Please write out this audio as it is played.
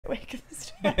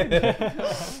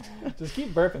Just keep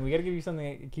burping. We got to give you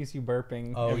something that keeps you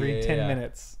burping every 10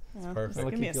 minutes. That's perfect.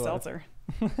 Give me a seltzer.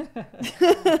 You'll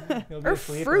be Or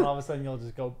asleep fruit. and all of a sudden you'll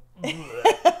just go.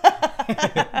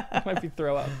 Might be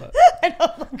throw up, but I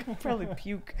know, like, I'll probably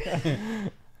puke.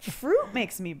 Fruit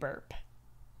makes me burp.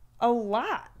 A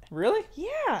lot. really?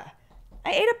 Yeah.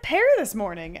 I ate a pear this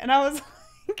morning and I was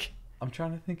like I'm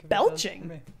trying to think of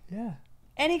belching. Yeah.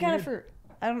 Any kind of fruit.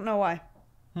 I don't know why.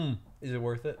 Is it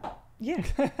worth it? Yeah.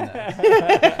 That's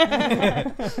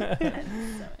so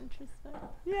interesting.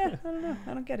 Yeah, I don't know.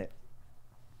 I don't get it.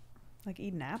 Like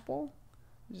eat an apple?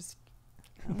 Just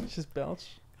It's just belch.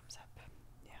 comes up.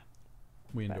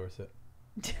 We endorse it.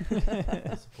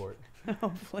 Support.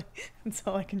 Hopefully. That's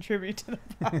all I contribute to the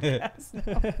podcast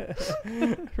now.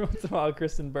 Once in a while,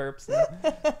 Kristen burps. And,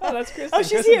 oh, that's Kristen. Oh,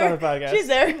 she's Kristen's here. on the podcast. She's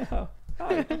there. Oh,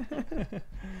 hi. I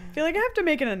feel like I have to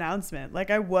make an announcement.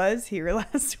 Like I was here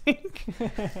last week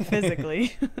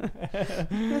physically.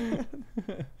 I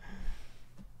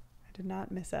did not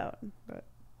miss out, but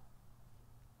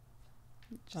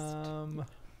just All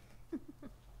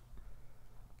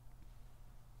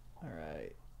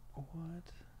right. What?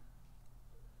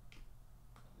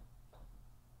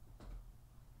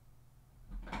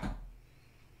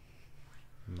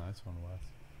 Nice one, Wes.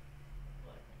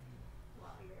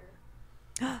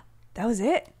 that was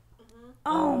it.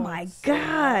 Oh my so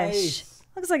gosh. nice.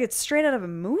 Looks like it's straight out of a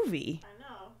movie. I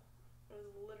know. It was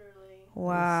literally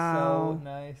Wow. So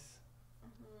nice.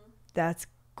 That's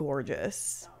gorgeous.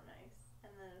 so nice.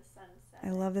 And then the sunset. I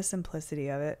love the simplicity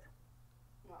of it.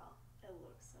 Well, it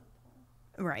looks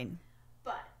simple. Right.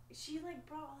 But she like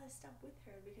brought all this stuff with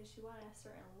her because she wanted a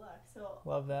certain look. So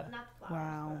Love that. not the flowers,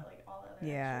 Wow. but like all the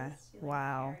other Yeah. extras she, like,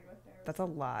 Wow. carried with her. That's a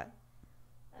lot.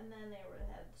 And then they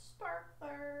had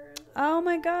sparklers. Oh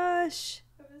my gosh.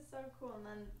 It was so cool. And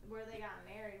then where they got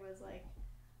married was like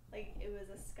it was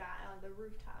a sky on the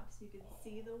rooftop, so you could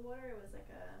see the water. It was like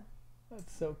a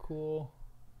That's so cool.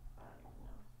 I don't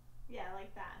know. Yeah,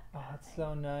 like that. Oh, kind of that's thing.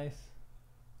 so nice.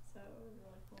 So it was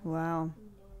really cool. Wow. It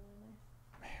was really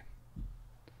nice.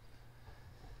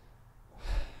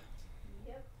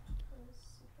 Yep. It was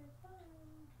super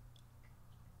fun.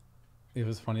 It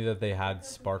was funny that they had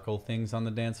sparkle things on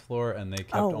the dance floor and they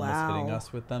kept Oh, almost hitting wow.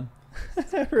 us with them.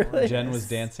 Really? Jen was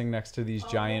dancing next to these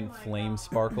giant my flame God.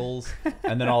 sparkles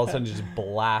and then all of a sudden just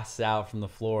blasts out from the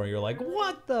floor. You're like,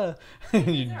 what the?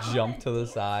 And you They're on jump the to the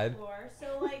dance side. floor,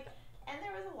 so like, and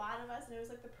there was a lot of us, and it was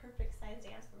like the perfect size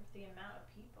dance floor for the amount of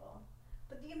people.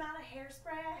 But the amount of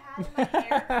hairspray I had in my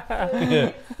hair, I had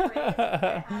it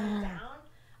down.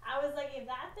 I was like, if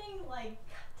that thing like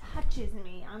touches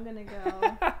me, I'm gonna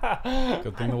go.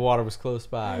 Good thing the water was close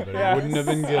by, but Yeah. it wouldn't have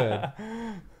been good.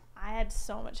 I had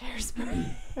so much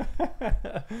hairspray.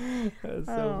 That's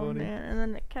so funny. Man, and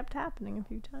then it kept happening a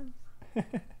few times.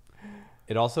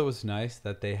 It also was nice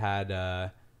that they had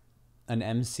an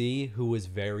MC who was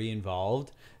very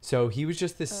involved. So he was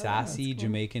just this sassy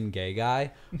Jamaican gay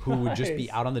guy who would just be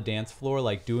Nice. out on the dance floor,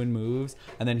 like doing moves.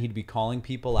 And then he'd be calling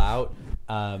people out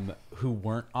who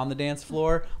weren't on the dance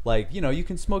floor. Like, you know, you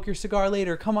can smoke your cigar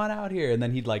later. Come on out here. And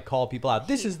then he'd like call people out.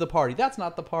 This is the party. That's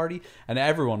not the party. And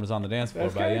everyone was on the dance floor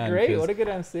That's by kind the of end. great. 'cause What a good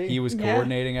MC. He was Yeah.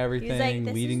 coordinating He's everything, like,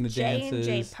 this leading is the dances.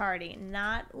 J&J party,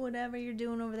 not whatever you're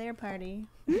doing over there party.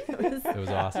 It was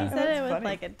awesome. He said That's it with funny.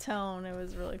 like a tone. It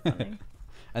was really funny.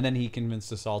 And then he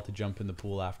convinced us all to jump in the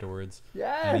pool afterwards.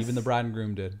 Yes. And even the bride and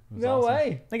groom did. It was No awesome.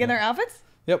 way. Like in their outfits?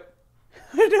 Yep.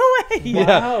 No way. Yeah.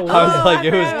 Wow. I was Oh, like, I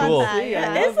it was forgot about cool. that, Yeah,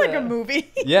 yeah. It is like a that.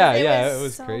 movie. Yeah, It yeah, was it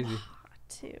was so crazy. hot,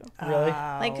 too. Really?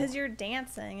 Like, because you're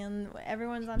dancing and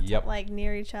everyone's on Yep. top, like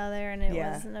near each other, and it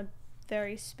Yeah. wasn't a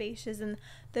very spacious. And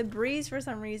the breeze, for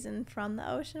some reason, from the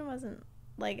ocean wasn't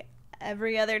like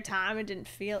every other time. It didn't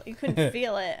feel, you couldn't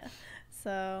feel it.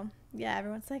 So, yeah,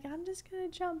 everyone's like, I'm just going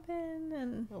to jump in,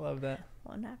 and I love that.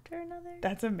 one after another.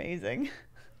 That's amazing.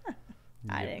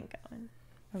 I Yep. didn't go in.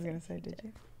 I was gonna say, did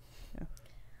you?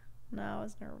 No, I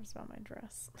was nervous about my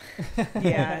dress.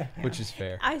 Yeah. Which is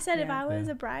fair. I said if Yeah. I was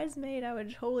a bridesmaid, I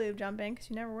would totally have jumped in because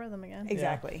you never wear them again.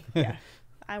 Exactly. Yeah.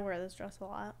 I wear this dress a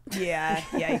lot. Yeah.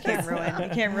 Yeah. You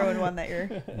can't ruin one that you're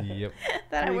Yep.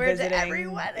 That I wear to revisiting. every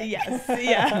wedding. Yes.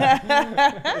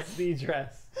 Yeah. It's the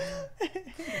dress.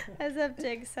 I just have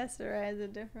to accessorize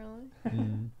it differently.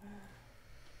 Mm.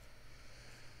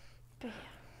 But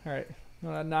yeah. All right.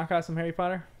 Want to knock out some Harry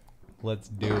Potter? Let's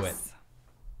do it.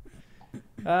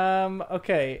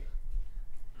 Okay.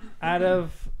 Out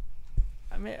of,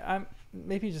 I'm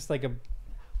maybe just like a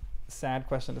sad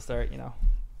question to start. You know,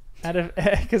 out of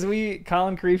because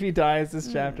Colin Creevy dies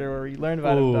this chapter where we learned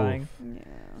about him Ooh. dying. Yeah.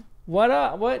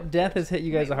 What death has hit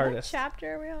you guys the Wait, what hardest?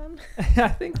 chapter are we on? I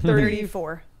think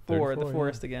 34. 34. 4, the yeah.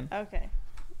 forest again. Okay.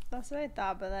 That's what I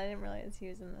thought, but I didn't realize he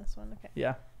was in this one. Okay.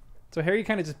 Yeah. So Harry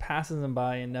kind of just passes him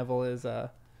by, and Neville is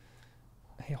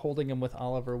holding him with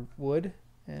Oliver Wood,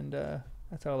 and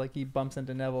that's how like he bumps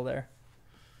into Neville there.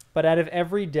 But out of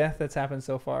every death that's happened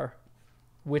so far,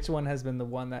 which one has been the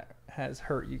one that has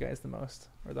hurt you guys the most,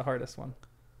 or the hardest one?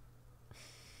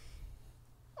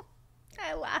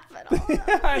 I laugh at all of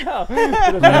them. I know.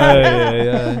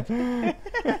 Yeah.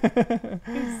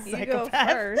 You go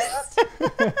first.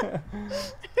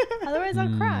 Otherwise,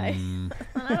 I'll cry. And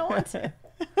I don't want to.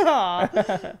 Aw.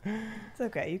 It's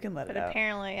okay. You can let But it out.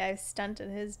 apparently, I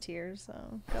stunted his tears,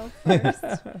 so go first.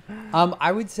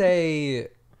 I would say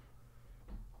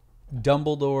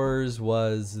Dumbledore's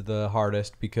was the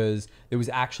hardest because there was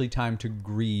actually time to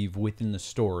grieve within the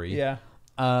story. Yeah.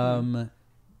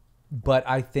 But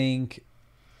I think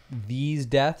these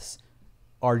deaths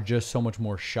are just so much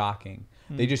more shocking.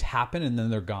 They just happen and then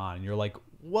they're gone. And you're like,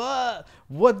 what?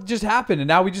 What just happened? And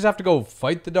now we just have to go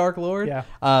fight the Dark Lord? Yeah.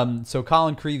 So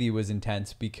Colin Creevey was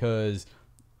intense because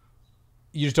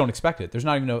you just don't expect it. There's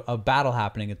not even a battle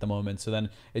happening at the moment. So then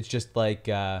it's just like,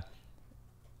 I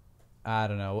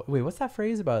don't know. Wait, what's that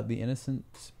phrase about the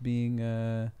innocents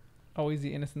being... Always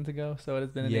the innocent to go. So it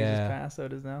has been in Yeah. ages past. So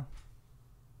it is now.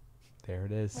 There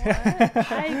it is. What?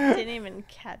 I didn't even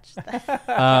catch that.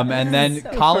 And then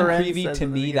So Colin Ferenc Creevey, says to in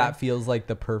the me, beginning. that feels like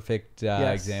the perfect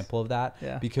Yes. example of that.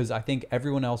 Yeah. Because I think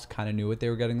everyone else kind of knew what they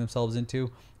were getting themselves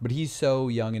into. But he's so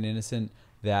young and innocent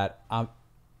that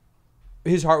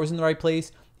his heart was in the right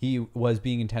place. He was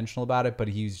being intentional about it, but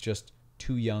he's just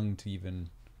too young to even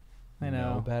I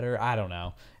know. better. I don't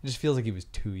know. It just feels like he was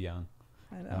too young.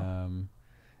 I know.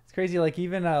 It's crazy. Like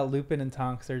even Lupin and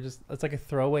Tonks, it's like a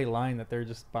throwaway line that their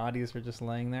just bodies are just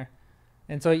laying there.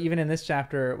 And so even in this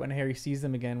chapter, when Harry sees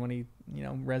them again, when he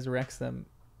resurrects them,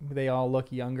 they all look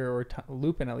younger, or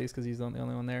Lupin at least, because he's the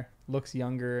only one there, looks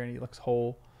younger and he looks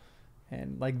whole,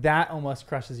 and like that almost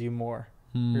crushes you more.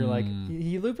 You're like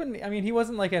Lupin. I mean, he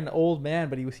wasn't like an old man,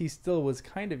 but he still was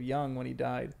kind of young when he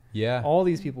died. Yeah. All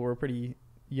these people were pretty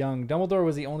young. Dumbledore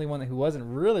was the only one who wasn't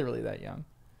really that young,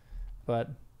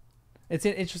 but. It's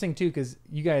interesting, too, because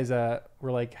you guys were,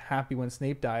 like, happy when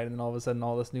Snape died, and then all of a sudden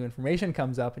all this new information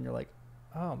comes up, and you're like,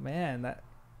 oh, man, that...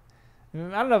 I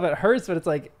don't know if it hurts, but it's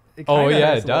like... It Oh, kinda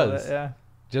yeah, hurts it a little does. bit, yeah.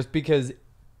 Just because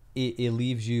it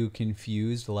leaves you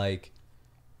confused, like,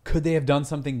 could they have done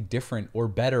something different or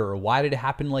better, or why did it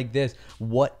happen like this?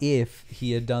 What if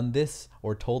he had done this,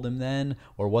 or told him then,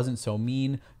 or wasn't so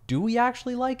mean? Do we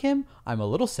actually like him? I'm a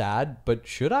little sad, but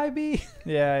should I be?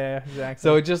 Yeah, exactly.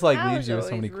 So it just like I leaves was you with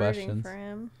so many always rooting questions. for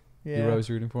him. yeah. You were always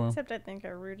rooting for him? Except I think I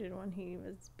rooted when he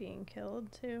was being killed,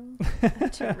 too.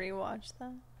 To rewatch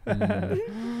that.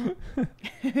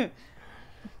 But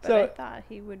So- I thought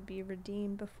he would be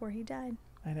redeemed before he died.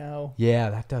 I know. Yeah,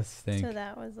 that does stink. So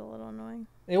that was a little annoying.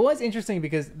 It was interesting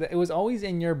because it was always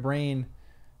in your brain,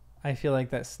 I feel like,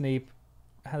 that Snape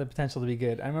had the potential to be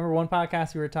good. I remember one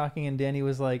podcast we were talking and Danny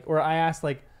was like, or I asked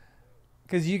like,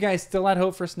 because you guys still had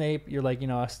hope for Snape. You're like,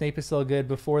 Snape is still good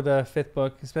before the 5th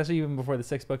book, especially even before the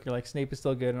 6th book. You're like, Snape is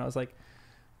still good. And I was like,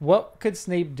 what could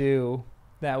Snape do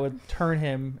that would turn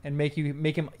him and make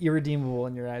him irredeemable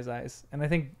in your eyes? And I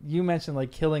think you mentioned like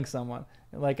killing someone.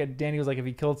 Like Danny was like, if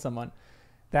he killed someone,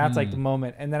 that's like the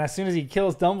moment. And then as soon as he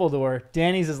kills Dumbledore,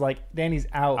 Danny's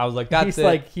out. I was like, that's He's it.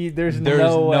 like, there's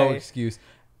no way. excuse.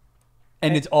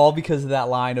 And it's all because of that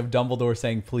line of Dumbledore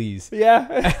saying, please. Yeah.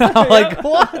 I'm like,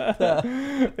 what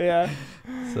the? Yeah.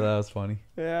 So that was funny.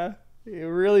 Yeah. It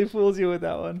really fools you with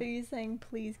that one. Are you saying,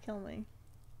 please kill me?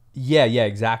 Yeah,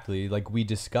 exactly. Like, we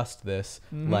discussed this.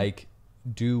 Mhm. Like,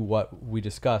 do what we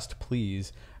discussed,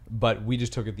 please. But we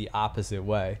just took it the opposite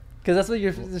way. Because that's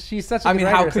what she's such a I good mean,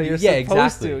 writer, how so could you're you- yeah,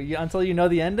 supposed exactly. to. Until you know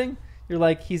the ending, you're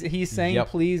like, he's saying Yep.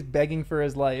 please, begging for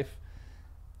his life.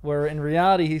 Where in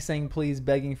reality, he's saying please,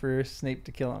 begging for Snape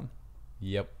to kill him.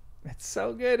 Yep. It's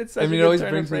so good. It's such I a mean, good it always turn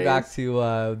of brings me phrase. back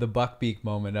to the Buckbeak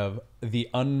moment of the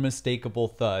unmistakable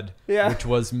thud, Yeah. which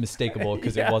was mistakable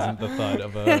because Yeah. it wasn't the thud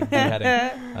of a beheading.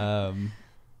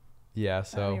 Yeah, I don't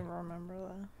so even remember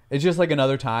that. it's just like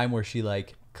another time where she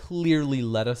like clearly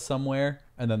led us somewhere,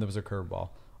 and then there was a curveball.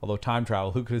 Although time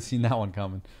travel, who could have seen that one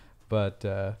coming? But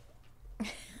Yeah,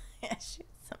 she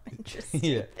had some interesting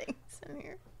Yeah. things in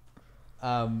here.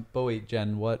 but wait,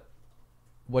 Jen, what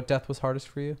death was hardest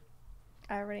for you?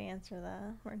 I already answered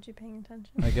that. Weren't you paying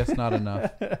attention? I guess not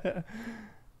enough.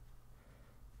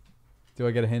 Do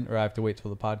I get a hint, or I have to wait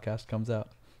till the podcast comes out?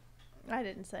 I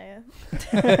didn't say it.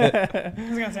 I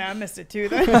was gonna say I missed it too.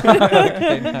 Then.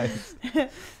 Okay, nice.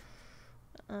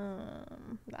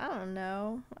 I don't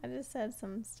know. I just said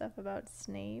some stuff about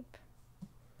Snape.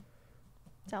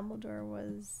 Dumbledore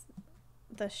was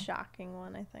the shocking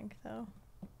one, I think, though.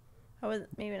 I was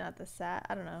maybe not the sad.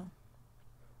 I don't know.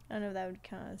 I don't know if that would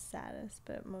count as saddest,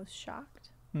 but most shocked.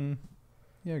 Hmm.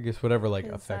 Yeah, I guess whatever like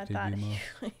 'Cause affected I thought you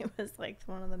most. he was like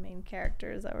one of the main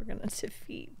characters that were gonna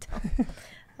defeat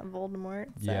Voldemort.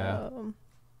 So. Yeah.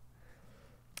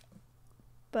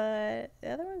 But the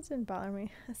other ones didn't bother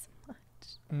me as much.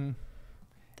 Mm.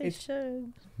 They It's-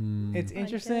 should. It's I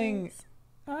interesting. guess.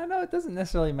 No, it doesn't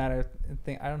necessarily matter.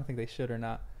 I don't think they should or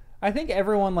not. I think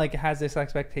everyone like has this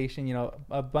expectation. You know,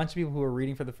 a bunch of people who are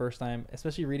reading for the first time,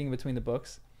 especially reading between the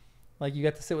books, like you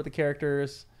get to sit with the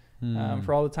characters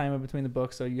for all the time in between the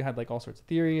books. So you had like all sorts of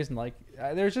theories and like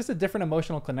there's just a different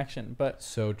emotional connection. But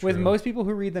So true. with most people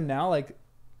who read them now, like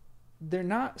they're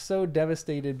not so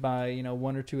devastated by, you know,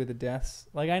 one or two of the deaths.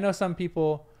 Like I know some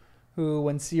people who,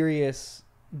 when Sirius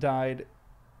died,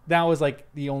 that was like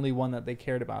the only one that they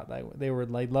cared about. Like they were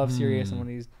like love Sirius, and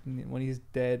when he's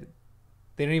dead,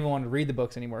 they don't even want to read the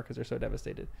books anymore because they're so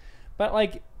devastated. But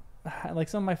like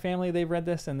some of my family, they've read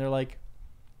this and they're like,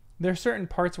 there's certain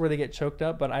parts where they get choked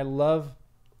up, but I love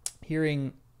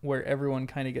hearing where everyone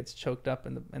kind of gets choked up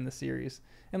in the series.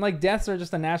 And like deaths are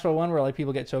just a natural one where like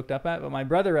people get choked up at. But my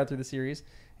brother read through the series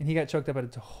and he got choked up at a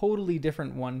totally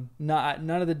different one. None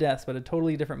of the deaths, but a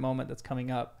totally different moment that's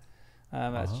coming up.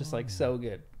 That's just like so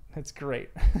good. It's great.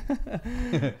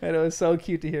 And it was so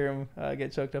cute to hear him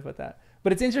get choked up at that.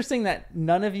 But it's interesting that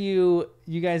none of you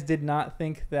guys did not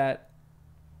think that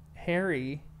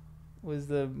Harry was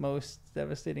the most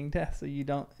devastating death. So do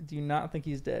you not think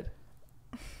he's dead?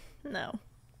 No.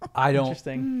 I don't.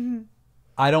 Interesting.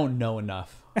 I don't know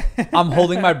enough. I'm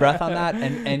holding my breath on that,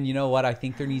 and you know what? I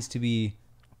think there needs to be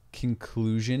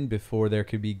conclusion before there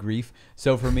could be grief.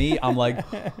 So for me, I'm like,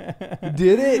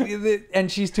 did it?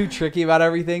 And she's too tricky about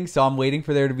everything, so I'm waiting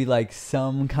for there to be like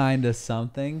some kind of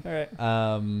something. All right.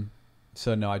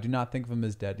 So no, I do not think of him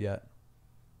as dead yet.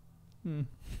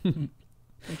 Interesting.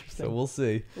 So we'll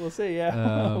see. We'll see.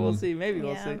 Yeah. We'll see. Maybe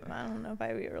we'll Yeah, see. I don't know if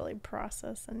I would really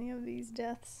process any of these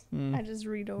deaths. Mm. I just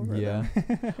read over Yeah.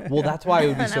 them. Well, that's why it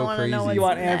would be And I so wanna crazy. know what's You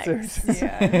want next. answers.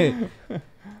 Yeah.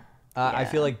 I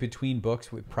feel Yeah. like between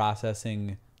books, with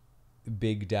processing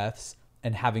big deaths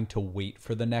and having to wait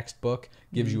for the next book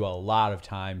gives you a lot of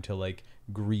time to like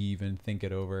grieve and think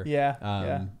it over.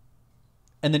 Yeah.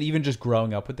 And then even just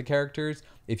growing up with the characters,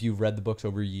 if you've read the books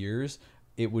over years,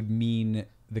 it would mean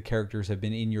the characters have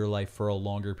been in your life for a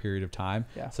longer period of time.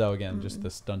 Yeah. So again, just the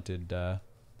stunted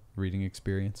reading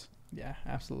experience. Yeah.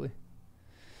 Absolutely.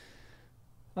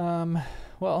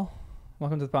 Well,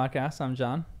 welcome to the podcast. I'm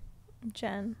John,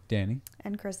 Jen. Danny.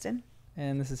 And Kristen.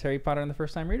 and this is Harry Potter and the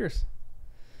First Time Readers.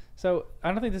 So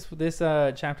I don't think this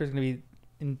chapter is going to be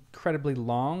incredibly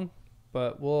long,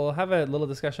 but we'll have a little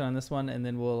discussion on this one, and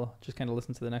then we'll just kind of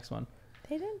listen to the next one.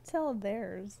 They didn't tell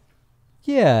theirs.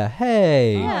 Yeah.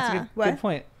 Hey. Oh, that's a Yeah. good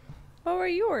point. What were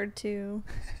your two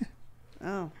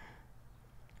Oh.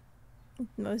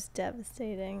 most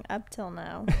devastating up till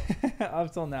now?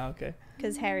 Up till now, okay.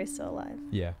 Because Harry's still alive.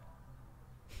 Yeah.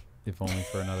 If only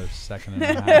for another second and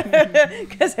a half.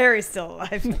 Because Harry's still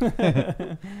alive.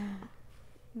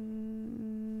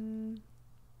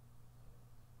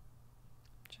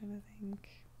 Trying to think.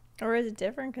 Or is it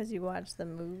different because you watched the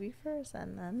movie first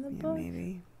and then the Yeah, book?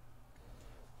 maybe.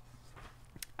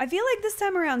 I feel like this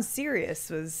time around Sirius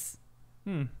was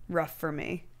rough for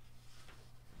me.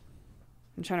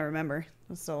 I'm trying to remember. It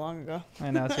was so long ago.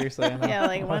 I know, seriously. I know. Yeah,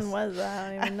 like when was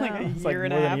that? I don't even know. Like a It's like year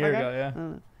and more a than half a year ago. ago, yeah. I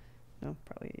don't know. No,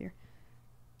 probably a year.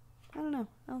 I don't know.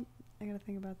 I gotta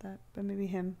think about that. But maybe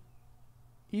him.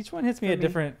 Each one hits me For at me,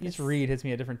 different. Each it's- read hits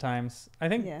me at different times. I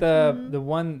think Yeah. the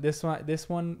one this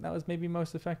one that was maybe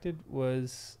most affected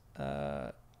was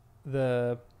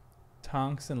the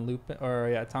Tonks and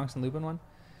Lupin one,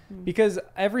 because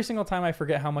every single time I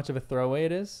forget how much of a throwaway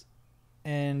it is,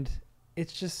 and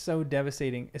it's just so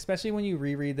devastating. Especially when you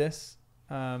reread this,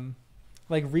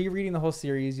 like rereading the whole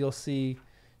series, you'll see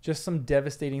just some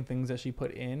devastating things that she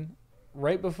put in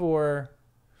right before.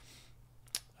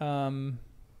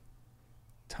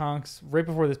 Tonks, right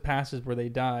before this passage where they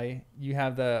die, you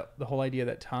have the whole idea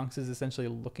that Tonks is essentially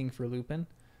looking for Lupin.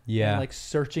 Yeah. And like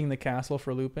searching the castle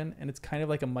for Lupin. And it's kind of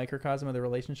like a microcosm of the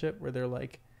relationship where they're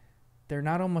like, they're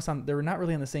not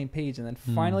really on the same page. And then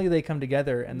finally they come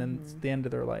together, and then it's the end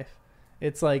of their life.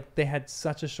 It's like they had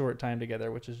such a short time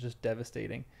together, which is just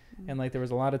devastating. And like there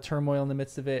was a lot of turmoil in the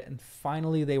midst of it. And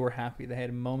finally they were happy. They had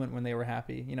a moment when they were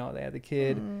happy. You know, they had the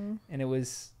kid, and it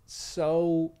was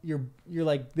so you're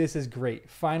like, this is great.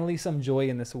 Finally some joy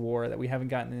in this war that we haven't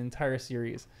gotten in the entire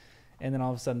series. And then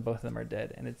all of a sudden both of them are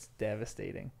dead, and it's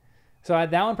devastating. So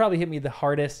that one probably hit me the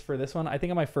hardest for this one. I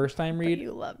think on my first time But read.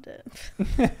 you loved it.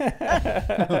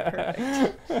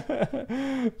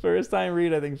 First time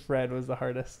read, I think Fred was the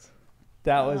hardest.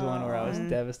 That was one where I was Aw.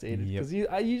 devastated Yep. because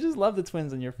you just love the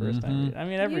twins in your first time Mhm. read. I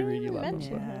mean, every You read you didn't love them.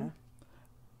 mention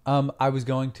but- Yeah. I was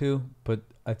going to, but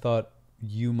I thought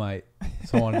you might,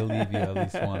 so I wanted to leave you at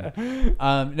least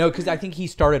one. No, because I think he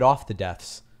started off the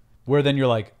deaths, where then you're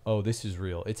like, oh, this is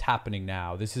real. It's happening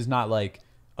now. This is not like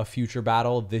a future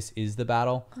battle. This is the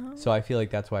battle. So I feel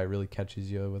like that's why it really catches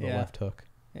you with a Yeah. left hook.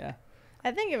 Yeah.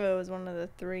 I think if it was one of the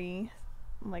three,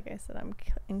 like I said, I'm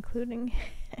including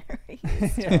Harry.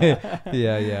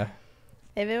 Yeah.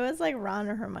 If it was like Ron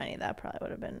or Hermione, that probably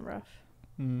would have been rough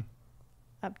Mm.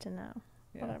 up to now.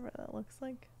 Yeah. Whatever that looks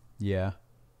like. Yeah.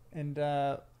 And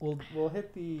we'll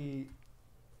hit the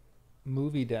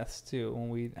movie deaths too when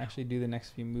we actually do the next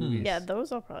few movies. Yeah,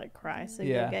 those I'll probably cry. So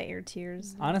Yeah. you'll get your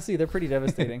tears. Honestly, they're pretty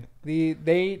devastating. The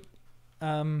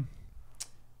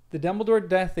Dumbledore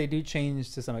death, they do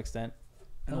change to some extent,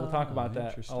 and we'll talk Oh, about that a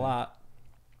interesting. lot.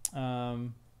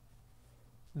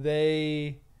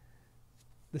 The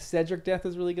Cedric death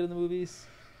is really good in the movies.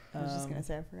 I was just gonna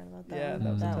say I forgot about that yeah, one.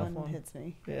 that was a that tough one one. hits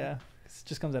me. Yeah, it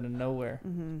just comes out of nowhere.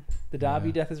 Mm-hmm. The Dobby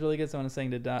Yeah. death is really good. Someone is saying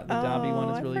the Dobby one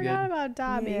is really I forgot good. about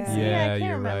Dobby. Yeah. See, Yeah, I can't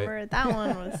you're right. remember. That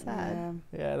one was sad.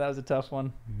 Yeah. Yeah, that was a tough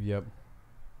one. Yep.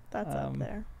 That's up Um,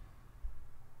 there.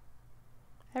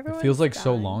 It Everyone's feels like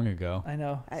so dying. long ago. I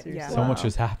know. Yeah. Seriously. So much Wow.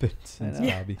 has happened since know.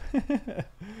 Dobby. True.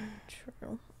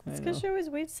 I It's know. because she always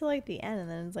waits till like the end, and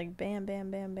then it's like bam,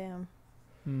 bam, bam, bam.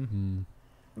 Mm. Mm.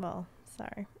 Well,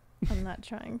 sorry, I'm not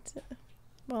trying to.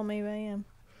 Well, maybe I am.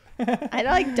 I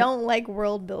like don't like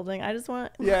world building. I just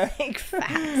want Yeah. like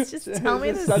facts. Just tell me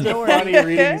the It's such story. a funny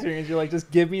reading experience. You're like, just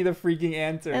give me the freaking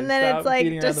answer. And then Stop it's like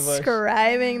beating around the bush.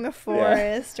 describing the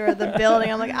forest or the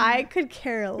building. I'm like, I could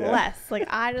care less. Like,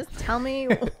 I just tell me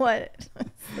what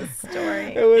the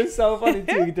story. It was so funny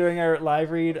too during our live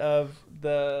read of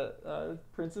the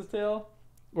Prince's Tale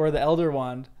or the Elder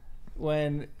Wand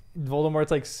when Voldemort's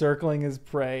like circling his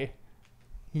prey.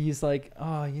 He's like,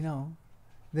 oh,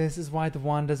 this is why the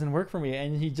wand doesn't work for me,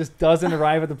 and he just doesn't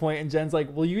arrive at the point. And Jen's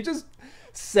like, will you just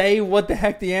say what the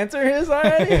heck the answer is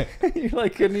already? You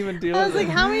like couldn't even do it. I was like,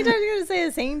 how many times are you gonna say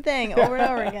the same thing over and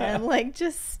over again? Like,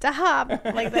 just stop.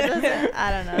 Like that doesn't.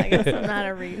 I don't know. I guess I'm not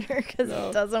a reader because No.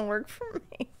 it doesn't work for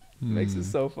me. Makes it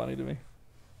so funny to me.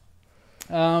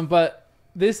 But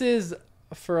this is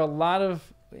for a lot of,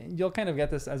 you'll kind of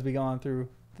get this as we go on through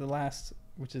the last,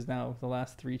 which is now the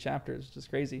last 3 chapters, which is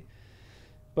crazy.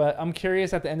 But I'm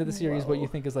curious at the end of the series what you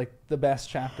think is like the best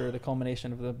chapter, the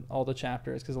culmination of all the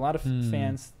chapters, because a lot of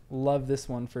fans love this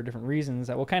one for different reasons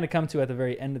that we'll kind of come to at the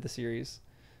very end of the series.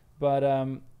 But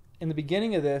in the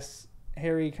beginning of this,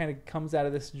 Harry kind of comes out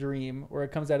of this dream, or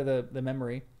it comes out of the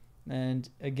memory, and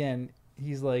again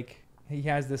he's like, he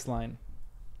has this line.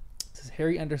 It says,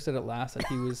 Harry understood at last that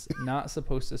he was not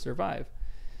supposed to survive.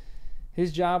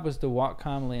 His job was to walk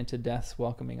calmly into death's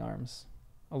welcoming arms.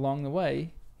 Along the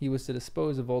way, he was to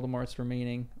dispose of Voldemort's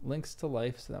remaining links to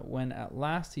life so that when at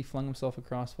last he flung himself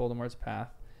across Voldemort's path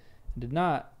and did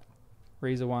not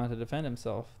raise a wand to defend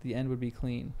himself, the end would be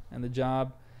clean, and the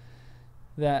job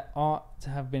that ought to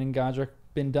have been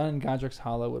done in Godric's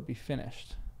Hollow would be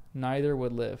finished. Neither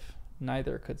would live.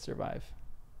 Neither could survive.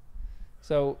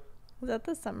 So, Was that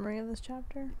the summary of this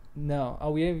chapter? no.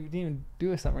 Oh, we didn't even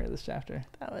do a summary of this chapter.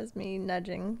 That was me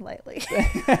nudging lightly.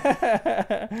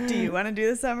 Do you want to do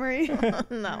the summary?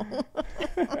 No,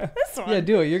 This one. Yeah,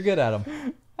 do it. You're good at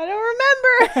them. I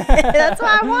don't remember. That's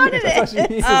why I wanted That's why it.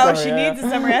 she needs a Oh, summary, she yeah. needs a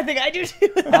summary. I think I do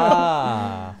too.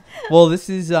 Ah. Well, this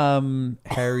is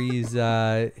Harry's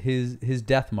his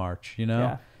death march,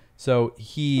 Yeah. So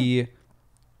he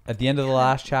at the end of the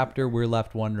last chapter, we're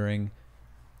left wondering,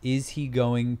 is he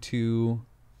going to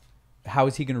how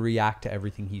is he going to react to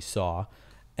everything he saw?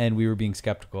 And we were being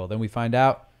skeptical. Then we find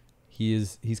out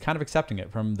he's kind of accepting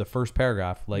it from the first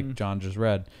paragraph, like John just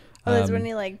read. Oh, that's when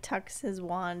he like tucks his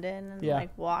wand in and Yeah.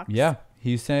 like walks. Yeah,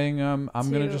 he's saying I'm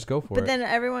going to to- just go for But it.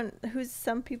 then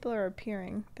some people are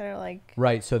appearing that are like,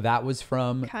 Right, so that was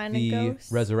from Kinda the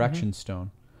ghosts? resurrection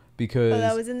stone, because oh,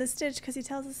 that was in the Stitch because he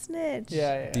tells a snitch.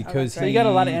 Yeah. Because So you got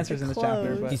a lot of he- answers in this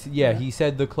chapter. Clothes. But he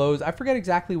said the clothes. I forget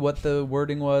exactly what the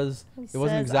wording was. He It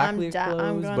wasn't says, exactly I'm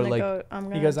clothes, gonna but like go, I'm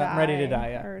gonna goes, "I'm ready to die,"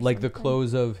 yeah. or like the something.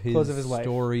 close of his life.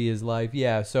 story, his life.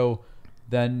 Yeah. So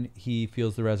then he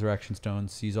feels the resurrection stone,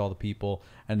 sees all the people,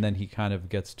 and then he kind of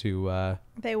gets to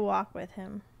They walk with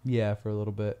him. for a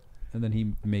little bit, and then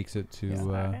he makes it to Sorry,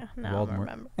 now I Voldemort.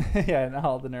 remember. yeah, and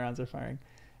all the neurons are firing.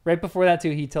 Right before that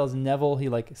too, he tells Neville, he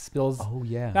like spills, Oh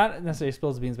yeah. not necessarily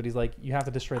spills the beans, but he's like, you have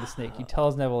to destroy the snake. He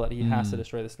tells Neville that he has to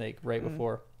destroy the snake right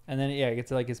before. And then it gets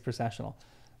to like his processional.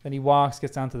 Then he walks,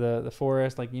 gets down to the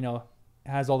forest, like, you know,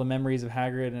 has all the memories of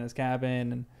Hagrid in his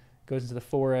cabin, and goes into the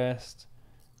forest,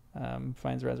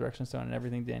 finds the resurrection stone and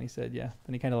everything Danny said. Yeah.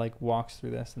 Then he kind of like walks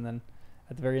through this, and then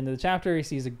at the very end of the chapter, he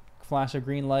sees a flash of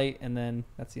green light, and then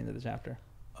that's the end of the chapter.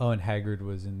 Oh, and Hagrid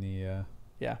was in the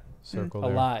circle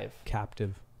there. Alive.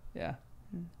 Captive. Yeah.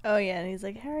 Oh yeah, and he's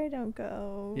like, Harry, don't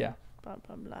go. Yeah. Blah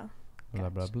blah blah. Blah,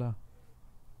 blah, blah.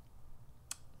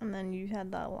 And then you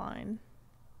had that line.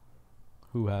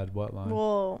 Who had what line?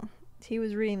 Well, he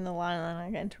was reading the line and I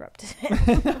got interrupted.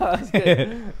 That's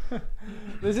good.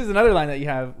 This is another line that you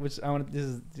have, which I want. This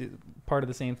is part of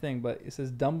the same thing, but it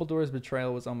says Dumbledore's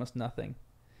betrayal was almost nothing.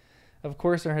 Of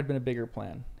course, there had been a bigger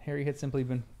plan. Harry had simply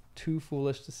been too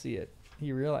foolish to see it.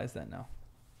 He realized that now.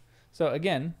 So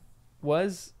again,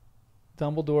 was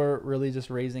Dumbledore really just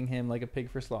raising him like a pig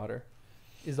for slaughter?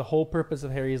 Has the whole purpose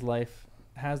of Harry's life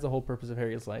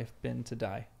been to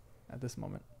die at this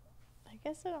moment? I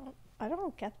guess I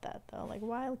don't get that though. Like,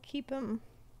 why keep him?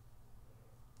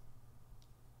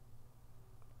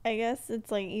 I guess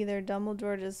it's like either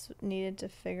Dumbledore just needed to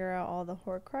figure out all the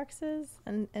Horcruxes,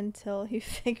 and until he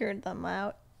figured them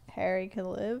out, Harry could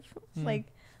live. Like,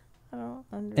 I don't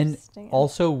understand. And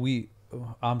also,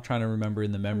 I'm trying to remember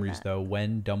in the memories though,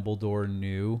 when Dumbledore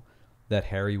knew that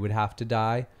Harry would have to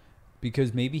die,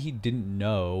 because maybe he didn't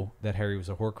know that Harry was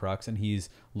a Horcrux, and he's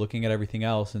looking at everything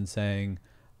else and saying,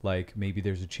 like, maybe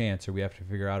there's a chance, or we have to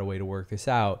figure out a way to work this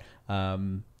out.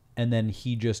 And then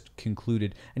he just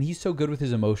concluded, and he's so good with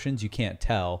his emotions, you can't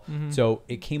tell. So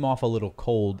it came off a little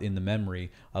cold in the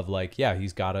memory of like, yeah,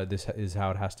 he's gotta, this is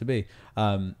how it has to be.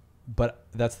 But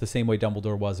that's the same way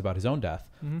Dumbledore was about his own death.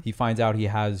 He finds out he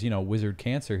has, wizard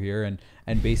cancer here,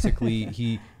 and basically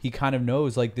he kind of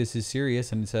knows like this is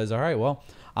serious, and says, all right, well,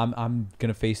 I'm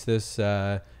gonna face this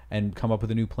and come up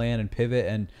with a new plan and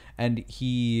pivot, and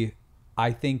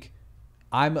I think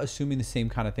I'm assuming the same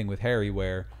kind of thing with Harry,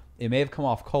 where it may have come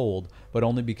off cold, but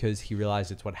only because he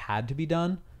realized it's what had to be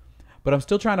done. But I'm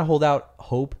still trying to hold out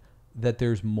hope that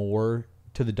there's more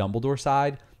to the Dumbledore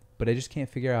side, but I just can't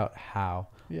figure out how.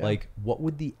 Yeah. Like, what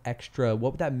would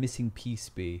that missing piece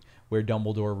be where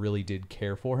Dumbledore really did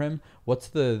care for him? What's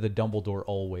the Dumbledore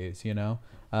always,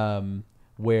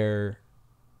 where,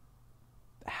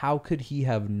 how could he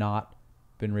have not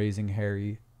been raising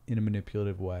Harry in a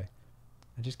manipulative way?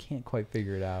 I just can't quite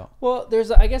figure it out. Well,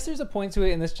 I guess there's a point to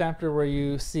it in this chapter where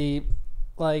you see,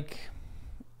 like,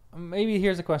 maybe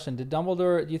here's a question. Do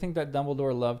you think that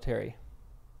Dumbledore loved Harry?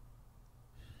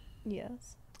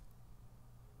 Yes.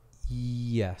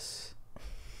 Yes.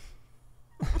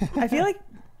 I feel like...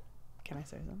 Can I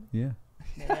say something? Yeah.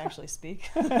 May I actually speak?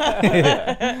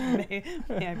 may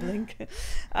I blink?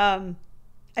 I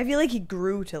feel like he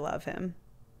grew to love him.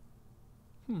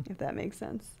 If that makes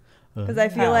sense. Because I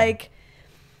feel like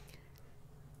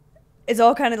it's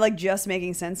all kind of like just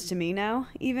making sense to me now,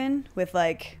 even with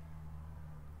like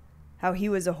how he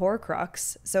was a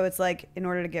Horcrux. So it's like, in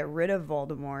order to get rid of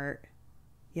Voldemort,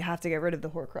 you have to get rid of the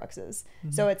Horcruxes.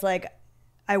 So it's like,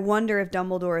 I wonder if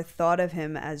Dumbledore thought of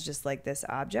him as just like this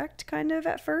object kind of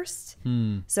at first.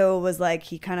 So it was like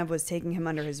he kind of was taking him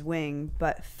under his wing,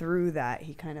 but through that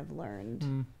he kind of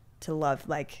learned to love,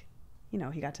 like,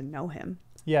 he got to know him.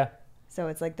 Yeah. So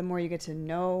it's like the more you get to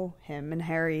know him, and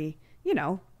Harry,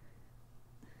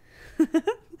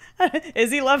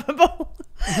 is he lovable?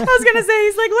 I was going to say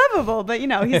he's like lovable, but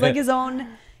he's like his own,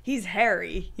 he's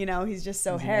Harry, he's just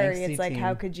so Harry. It's like,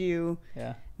 how could you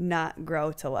not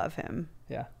grow to love him?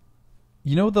 Yeah.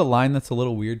 The line that's a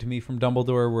little weird to me from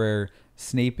Dumbledore, where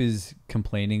Snape is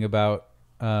complaining about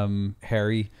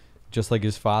Harry, just like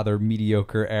his father,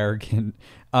 mediocre, arrogant.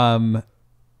 And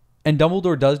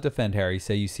Dumbledore does defend Harry,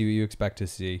 say you see what you expect to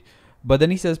see. But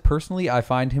then he says, personally, I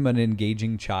find him an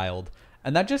engaging child.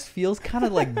 And that just feels kind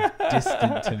of like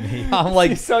distant to me. I'm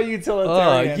like, so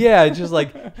utilitarian. Yeah, just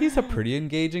like, he's a pretty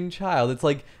engaging child. It's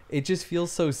like, it just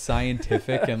feels so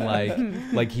scientific, and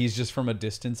like he's just from a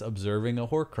distance observing a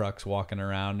Horcrux walking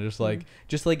around, just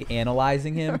like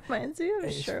analyzing him. Reminds me of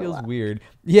It just Sherlock. feels weird.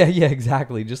 Yeah,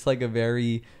 exactly. Just like a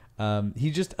very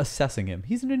he's just assessing him.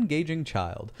 He's an engaging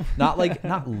child. Not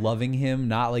loving him,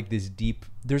 not like this deep,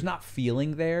 there's not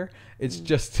feeling there. It's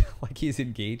just like he's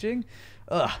engaging.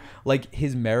 Like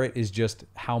his merit is just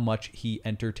how much he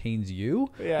entertains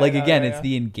you. It's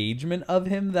the engagement of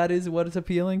him that is what is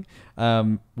appealing.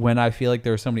 When I feel like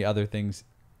there are so many other things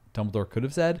Dumbledore could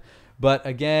have said. But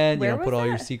again, Where put all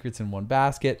your secrets in one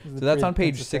basket. So that's on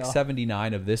page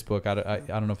 679 of this book. I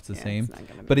don't know if it's the same.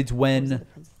 But it's when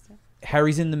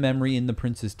Harry's in the memory in the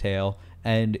Prince's Tale,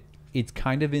 and it's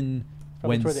kind of in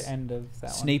Probably when toward the end of that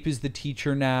Snape is the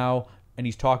teacher now. and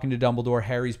he's talking to Dumbledore.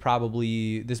 Harry's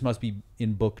probably, this must be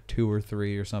in book 2 or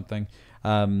 3 or something.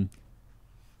 And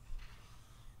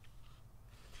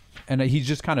he's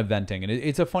just kind of venting, and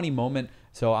it's a funny moment.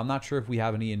 So I'm not sure if we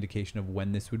have any indication of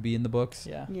when this would be in the books.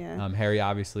 Yeah. Yeah. Harry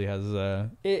obviously has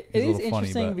It he's a is little funny,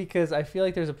 interesting but- because I feel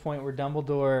like there's a point where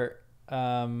Dumbledore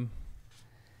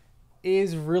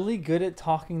is really good at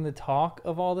talking the talk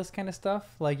of all this kind of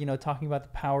stuff, like, you know, talking about the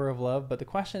power of love. But the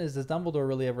question is, does Dumbledore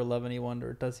really ever love anyone,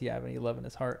 or does he have any love in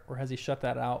his heart, or has he shut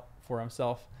that out for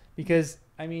himself? Because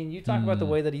I mean, you talk about the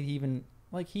way that he even,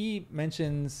 like, he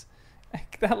mentions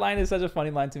that line is such a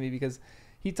funny line to me, because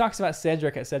he talks about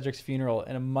Cedric at Cedric's funeral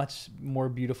in a much more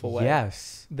beautiful way.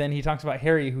 Yes. Than he talks about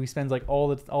Harry, who he spends like all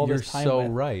You're this time so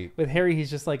with. right. With Harry,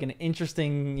 he's just like an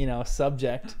interesting, you know,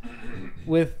 subject.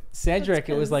 With Cedric,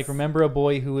 it was like, remember a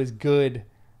boy who is good.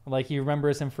 Like, he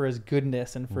remembers him for his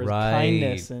goodness and for his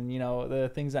kindness, and, you know, the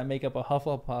things that make up a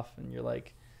Hufflepuff. And you're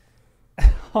like,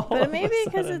 But maybe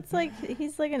because it's like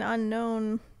he's like an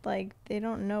unknown, like they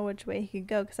don't know which way he could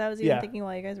go. Because I was even thinking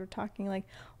while you guys were talking, like,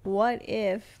 what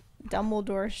if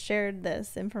Dumbledore shared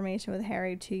this information with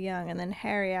Harry too young, and then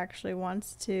Harry actually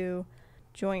wants to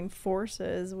join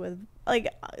forces with,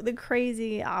 like, the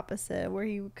crazy opposite, where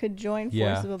he could join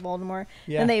forces with Voldemort,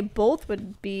 and they both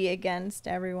would be against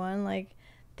everyone. Like,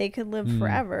 they could live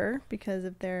forever because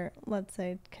if they're, let's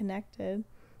say, connected.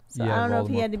 So I don't know if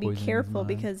he had to be careful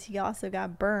because he also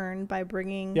got burned by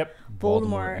bringing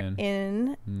Voldemort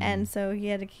in. And so he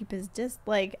had to keep his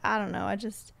like, I don't know.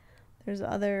 There's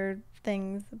other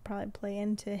things that probably play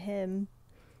into him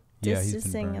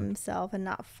distancing himself and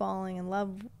not falling in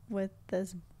love with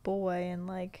this boy, and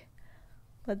like,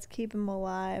 let's keep him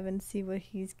alive and see what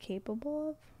he's capable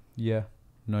of. Yeah.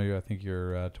 No, I think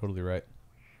you're totally right.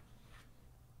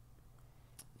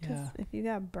 Because if you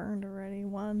got burned already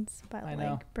once by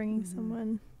like bringing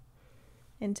someone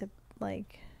into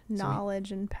like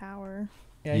knowledge and power.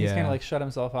 Yeah, he's kind of like shut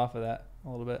himself off of that a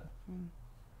little bit.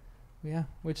 Yeah,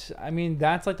 which, I mean,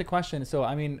 that's like the question. So,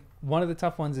 I mean, one of the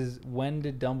tough ones is, when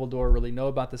did Dumbledore really know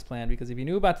about this plan? Because if he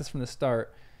knew about this from the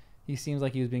start, he seems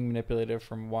like he was being manipulative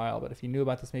from a while. But if he knew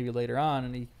about this maybe later on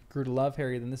and he grew to love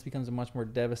Harry, then this becomes a much more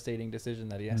devastating decision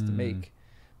that he has to make.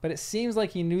 But it seems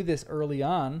like he knew this early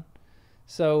on.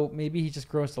 So maybe he just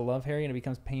grows to love Harry and it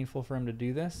becomes painful for him to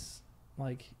do this.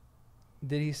 Like,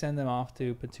 did he send them off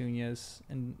to Petunia's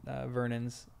and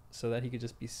Vernon's so that he could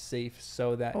just be safe,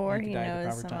 so that or he could die at the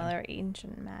knows proper some time? other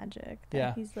ancient magic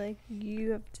that he's like,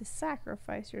 you have to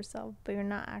sacrifice yourself, but you're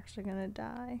not actually going to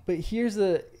die. But here's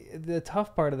the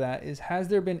tough part of that is, has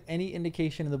there been any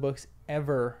indication in the books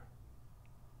ever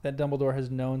that Dumbledore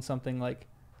has known something like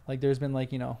there's been,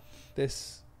 like, you know,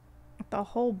 this... The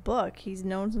whole book, he's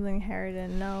known something Harry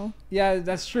didn't know. Yeah,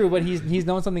 that's true, but he's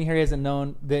known something Harry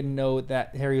didn't know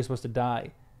that Harry was supposed to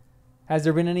die. Has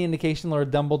there been any indication where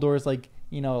Dumbledore's, like,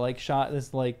 you know, like, shot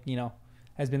this, like, you know,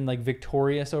 has been like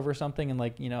victorious over something and,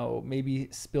 like, you know, maybe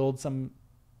spilled some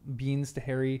beans to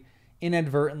Harry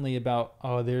inadvertently about,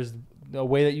 oh, there's a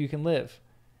way that you can live?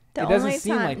 It doesn't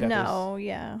seem like that. No,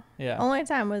 yeah. Only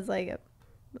time was like,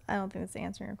 I don't think that's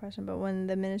answering your question, but when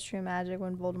the Ministry of Magic,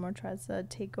 when Voldemort tries to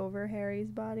take over Harry's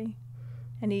body,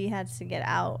 and he has to get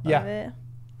out of it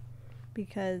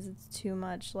because it's too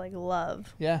much like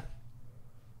love. Yeah.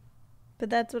 But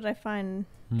that's what I find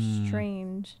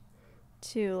strange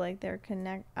too. Like, they're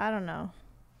I don't know.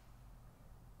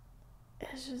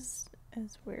 It's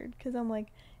weird because I'm like,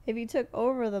 if he took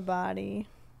over the body,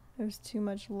 there's too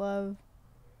much love,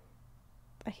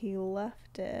 but he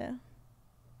left it.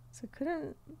 So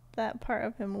couldn't that part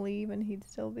of him leave and he'd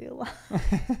still be alive?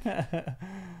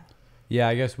 Yeah,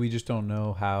 I guess we just don't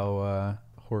know how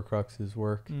Horcruxes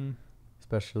work,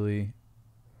 especially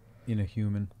in a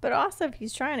human. But also, if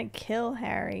he's trying to kill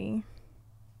Harry,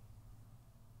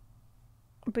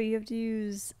 but you have to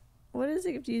use, what is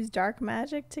it? You have to use dark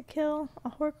magic to kill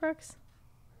a Horcrux?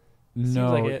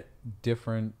 No, like it.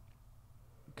 Different,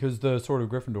 because the Sword of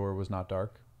Gryffindor was not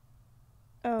dark,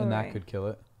 and that right. could kill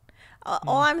it.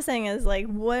 All I'm saying is, like,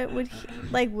 what would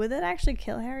would it actually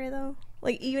kill Harry though?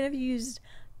 Like, even if you used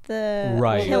the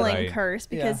killing curse,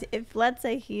 because if, let's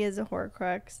say, he is a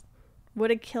Horcrux,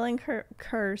 would a killing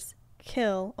curse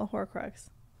kill a Horcrux?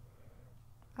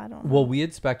 I don't know. Well, we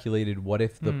had speculated, what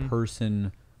if the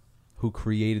person who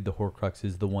created the Horcrux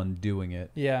is the one doing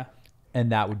it? Yeah.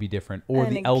 And that would be different. Or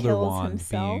and the Elder Wand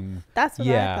himself? being... That's what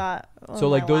I thought. So,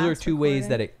 like, those are two ways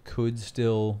that it could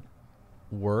still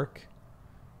work.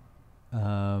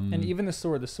 And even the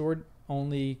sword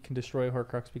only can destroy a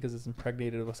Horcrux because it's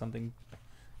impregnated with something,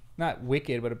 not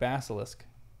wicked, but a basilisk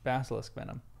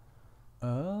venom.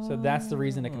 Oh. So that's the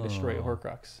reason it can destroy a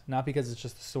Horcrux, not because it's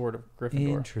just the sword of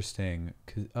Gryffindor. Interesting.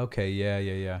 Okay,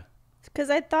 yeah.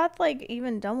 Because I thought like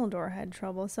even Dumbledore had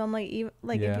trouble. So I'm like, even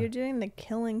like Yeah. if you're doing the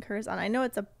killing curse on, I know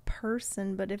it's a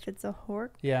person, but if it's a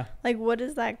Horc, Yeah. like what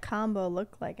does that combo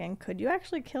look like? And could you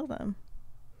actually kill them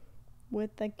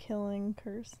with the killing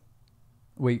curse?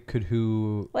 Wait, could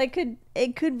Could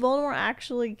Voldemort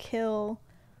actually kill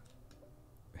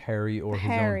Harry or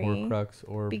Harry, his own Horcrux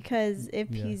or because if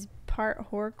he's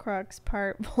part Horcrux,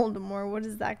 part Voldemort, what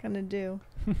is that going to do?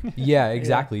 Yeah,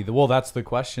 exactly. Well, that's the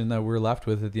question that we're left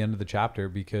with at the end of the chapter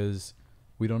because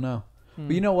we don't know.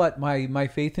 But you know what? My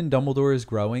faith in Dumbledore is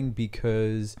growing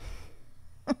because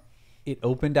it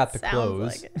opened at the Sounds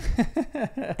close. like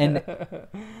it.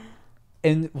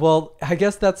 And well, I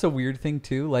guess that's a weird thing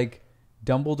too. Like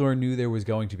Dumbledore knew there was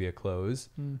going to be a close.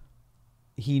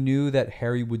 He knew that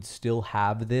Harry would still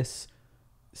have this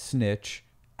snitch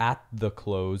at the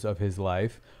close of his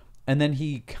life. And then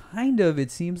he kind of,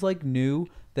 it seems like, knew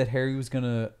that Harry was going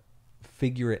to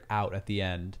figure it out at the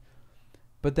end.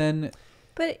 But then...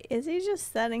 But is he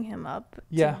just setting him up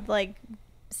Yeah. to, like,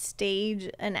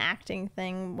 stage an acting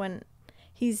thing when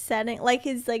he's setting... Like,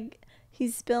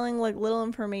 he's spilling, like, little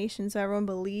information so everyone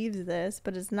believes this,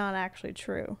 but it's not actually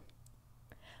true.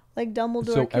 Like,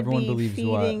 Dumbledore So could everyone be believes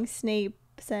feeding what? Snape,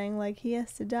 saying, like, he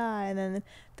has to die, and then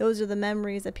those are the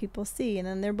memories that people see, and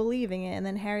then they're believing it, and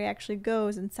then Harry actually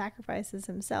goes and sacrifices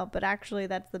himself, but actually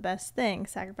that's the best thing,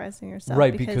 sacrificing yourself.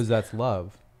 Right, because that's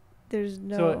love. There's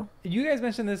no... So you guys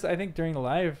mentioned this, I think, during the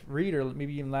live read or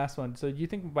maybe even last one. So do you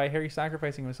think by Harry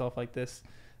sacrificing himself like this,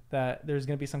 that there's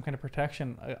going to be some kind of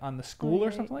protection on the school or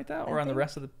Right. something like that, I or on the think-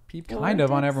 rest of the people? Kind I of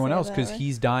on did everyone say else that because way.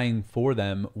 he's dying for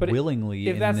them But willingly.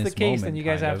 If in that's the this case, then moment, you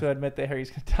guys kind have of. to admit that Harry's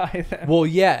going to die then. Well,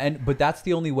 yeah, but that's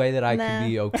the only way that I Nah. can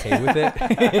be okay with it.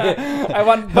 I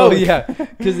want Oh both. yeah,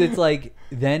 because it's like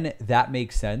then that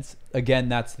makes sense. Again,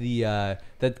 that's the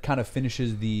that kind of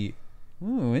finishes the.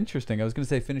 Ooh, interesting. I was going to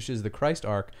say finishes the Christ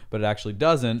arc, but it actually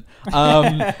doesn't.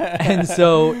 And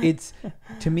so it's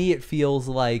to me, it feels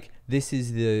like this is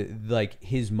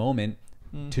his moment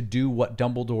to do what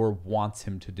Dumbledore wants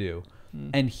him to do,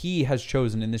 and he has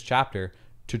chosen in this chapter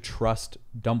to trust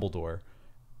Dumbledore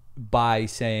by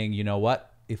saying, you know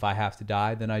what, if I have to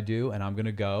die, then I do, and I'm going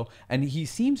to go. And he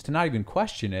seems to not even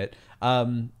question it.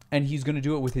 And he's going to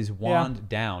do it with his wand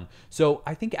down. So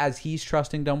I think as he's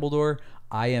trusting Dumbledore,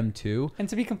 I am too. And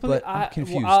to be completely, But I'm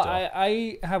confused well, still.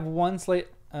 I have one slight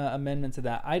amendment to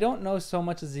that. I don't know so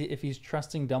much as if he's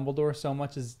trusting Dumbledore so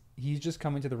much as he's just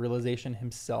coming to the realization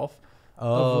himself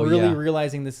of really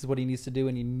realizing this is what he needs to do,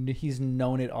 and he's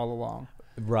known it all along.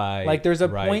 Right. Like there's a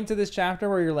point to this chapter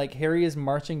where you're like, Harry is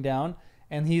marching down,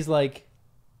 and he's like,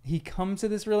 he comes to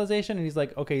this realization, and he's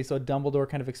like, okay, so Dumbledore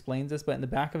kind of explains this, but in the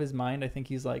back of his mind, I think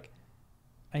he's like,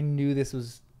 I knew this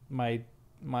was my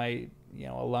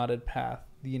allotted path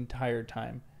the entire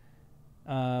time.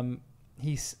 I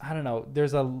don't know,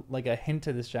 there's a hint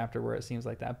to this chapter where it seems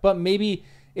like that, but maybe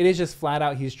it is just flat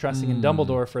out he's trusting in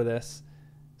Dumbledore for this.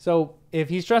 So if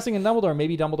he's trusting in Dumbledore,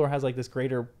 maybe Dumbledore has like this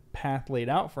greater path laid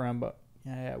out for him, but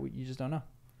you just don't know.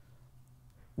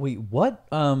 Wait, what?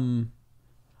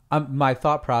 My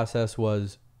thought process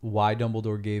was why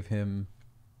Dumbledore gave him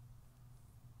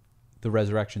the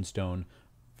Resurrection Stone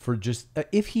for just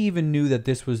if he even knew that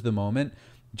this was the moment,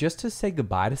 just to say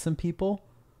goodbye to some people,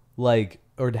 like,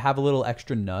 or to have a little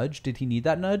extra nudge. Did he need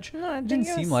that nudge? No, I It think didn't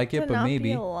seem like it, to but not maybe.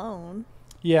 be alone.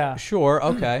 Yeah. Sure.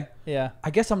 Okay. Yeah.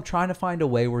 I guess I'm trying to find a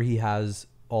way where he has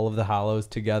all of the Hallows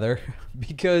together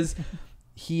because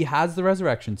he has the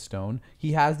Resurrection Stone,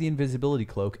 he has the invisibility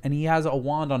cloak, and he has a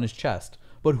wand on his chest.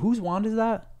 But whose wand is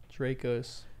that?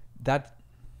 Draco's. That.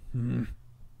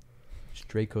 It's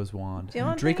Draco's wand. The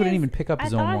only Draco thing didn't is, even pick up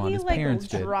his I own thought wand. he, His like, parents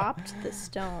did. dropped the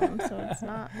stone, so it's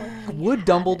not like he Would had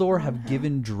Dumbledore it have on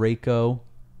given him. Draco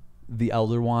the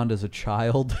Elder Wand as a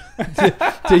child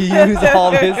to use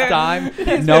all this time,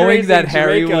 knowing that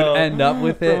Harry would end up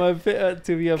with it?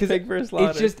 To be a 'Cause pig for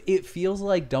slaughter. it feels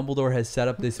like Dumbledore has set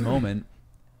up this moment,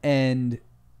 and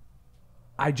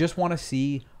I just want to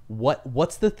see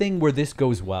what's the thing where this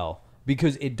goes well,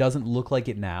 because it doesn't look like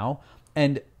it now.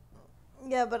 And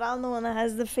Yeah, but I'm the one that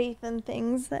has the faith in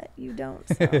things that you don't.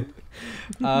 So.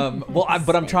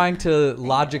 but I'm trying to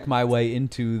logic my way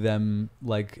into them,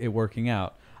 like it working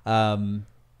out. And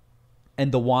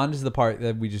the wand is the part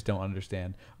that we just don't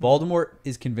understand. Voldemort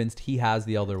is convinced he has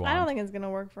the Elder Wand. I don't think it's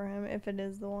gonna work for him if it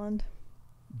is the wand,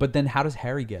 But then how does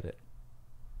Harry get it?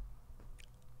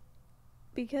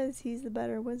 because he's the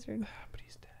better wizard. But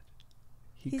he's dead.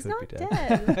 He He's could not be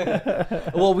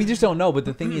dead. Well, we just don't know. But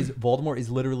the thing is, Voldemort is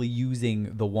literally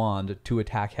using the wand to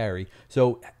attack Harry.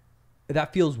 So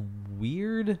that feels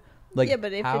weird. Like, yeah,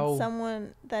 but if how... it's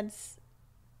someone that's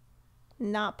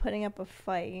not putting up a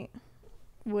fight,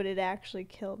 would it actually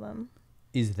kill them?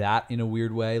 Is that in a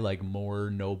weird way like more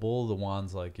noble? The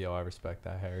wand's like, yo, I respect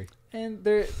that, Harry. And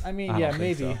there, I mean, yeah,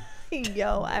 maybe.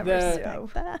 Yo, I The-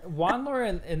 respect that. Wand lore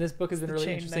in this book has been The really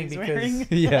chain that interesting he's because wearing.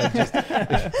 Yeah, it just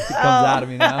it comes out of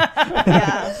me now.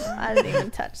 Yeah, I didn't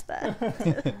even touch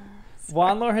that.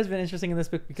 wand lore has been interesting in this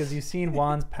book because you've seen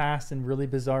wands passed in really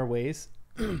bizarre ways.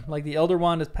 Like the Elder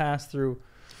Wand has passed through,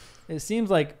 it seems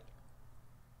like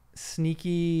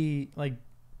sneaky, like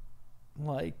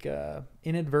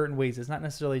inadvertent ways. It's not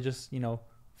necessarily just,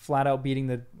 flat out beating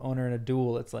the owner in a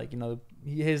duel. It's like,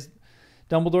 his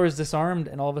Dumbledore is disarmed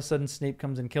and all of a sudden Snape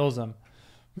comes and kills him.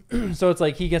 So it's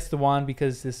like he gets the wand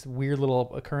because this weird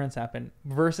little occurrence happened,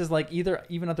 versus like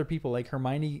even other people like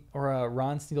Hermione or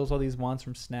Ron steals all these wands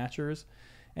from snatchers,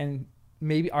 and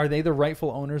maybe are they the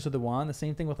rightful owners of the wand? The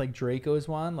same thing with like Draco's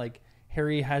wand. Like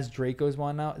Harry has Draco's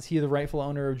wand now. Is he the rightful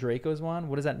owner of Draco's wand?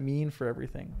 What does that mean for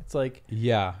everything? It's like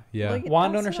Yeah. Like,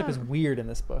 wand that's ownership what is I'm- weird in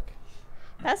this book.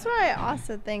 That's why I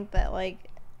also think that like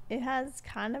it has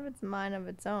kind of its mind of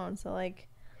its own. So like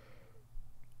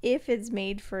if it's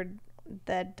made for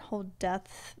that whole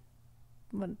death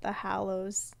with the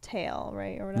Hallows tale,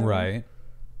 right? Or whatever. Right.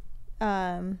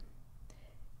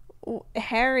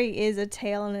 Harry is a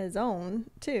tale in his own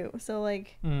too. So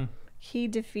like he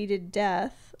defeated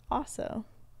death also.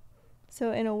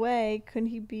 So in a way, couldn't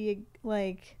he be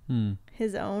like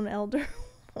his own elder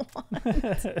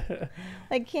wand?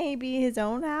 Like can't he be his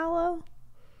own Hallow?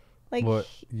 Like What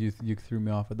you threw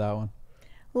me off with that one.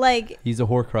 like He's a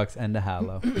Horcrux and a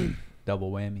Hallow.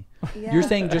 Double whammy. yeah, You're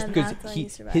saying just and because that's why he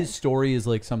survived. his story is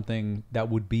like something that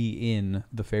would be in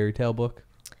the fairy tale book?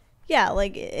 Yeah,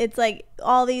 like it's like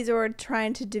all these were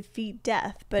trying to defeat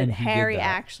death, but And he did Harry that.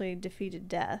 actually defeated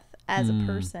death as a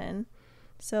person.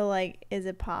 So like is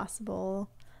it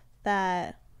possible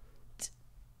that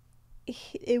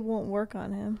it won't work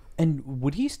on him? And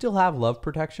would he still have love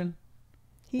protection?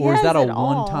 He Or is has that a it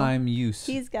all. one-time use?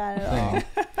 He's got it all.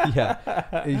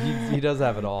 Yeah, he does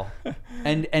have it all.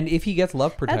 And if he gets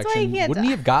love why he protection, can't wouldn't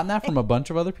he die. have gotten that from a bunch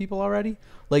of other people already?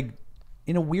 Like,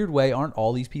 in a weird way, aren't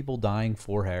all these people dying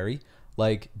for Harry?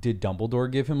 Like, did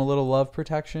Dumbledore give him a little love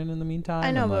protection in the meantime?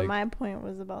 I know, And, but like, my point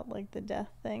was about like the death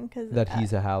thing, because that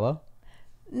he's a Hallow?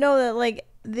 no, that like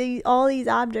all these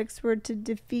objects were to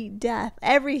defeat death.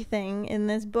 Everything in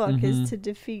this book is to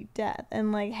defeat death,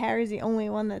 and like Harry's the only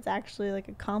one that's actually like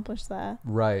accomplished that.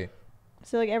 Right.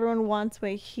 So like everyone wants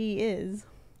what he is.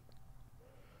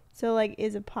 So like,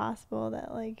 is it possible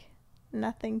that like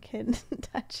nothing can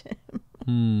touch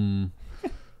him?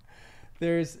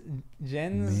 There's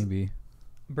Jen's Maybe.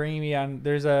 bringing me on.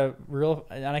 There's a real,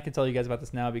 and I can tell you guys about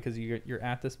this now because you're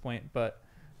at this point. But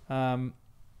one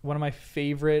of my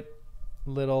favorite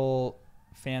little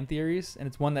fan theories, and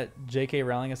it's one that J.K.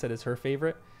 Rowling has said is her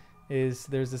favorite, is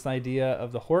there's this idea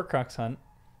of the Horcrux hunt,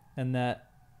 and that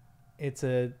it's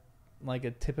a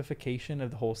typification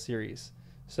of the whole series.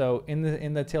 So in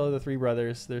the Tale of the Three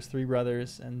Brothers, there's three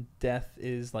brothers, and death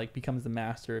is like becomes the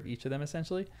master of each of them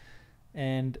essentially.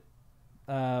 And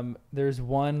there's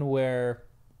one where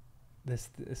this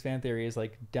fan theory is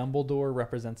like Dumbledore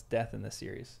represents death in this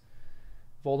series.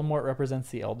 Voldemort represents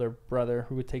the elder brother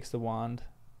who takes the wand.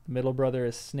 The middle brother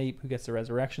is Snape, who gets the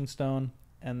resurrection stone,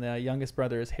 and the youngest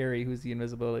brother is Harry, who's the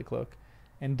invisibility cloak.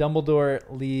 And Dumbledore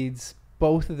leads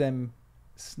both of them,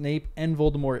 Snape and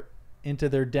Voldemort, into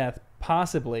their death,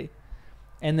 possibly.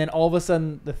 And then all of a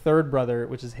sudden, the third brother,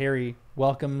 which is Harry,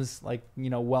 welcomes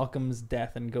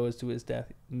death and goes to his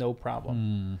death, no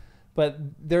problem. But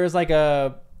there's like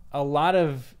a lot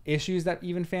of issues that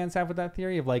even fans have with that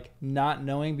theory of like not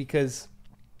knowing, because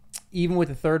even with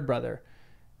the third brother,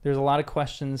 there's a lot of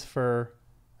questions for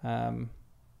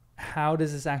how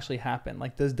does this actually happen?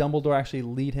 Like, does Dumbledore actually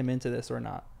lead him into this or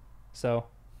not? So,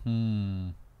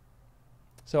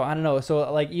 so I don't know.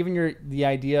 So like even the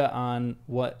idea on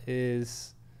what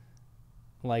is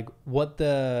like what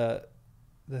the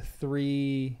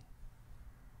three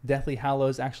Deathly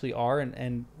Hallows actually are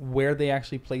and where they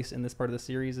actually place in this part of the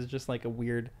series is just like a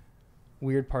weird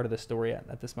part of the story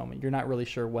at this moment. You're not really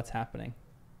sure what's happening.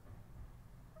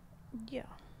 Yeah.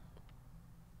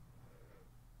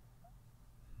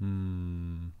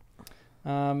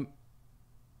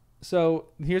 So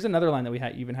here's another line that we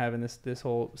even have in this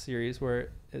whole series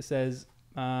where it says,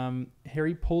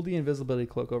 Harry pulled the invisibility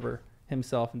cloak over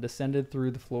himself and descended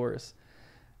through the floors.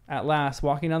 At last,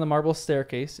 walking down the marble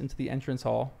staircase into the entrance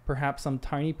hall, perhaps some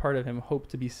tiny part of him hoped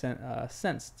to be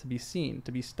sensed, to be seen,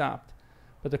 to be stopped.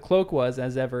 But the cloak was,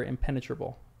 as ever,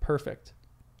 impenetrable, perfect.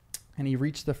 And he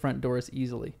reached the front doors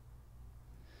easily.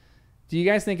 Do you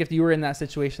guys think if you were in that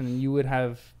situation, you would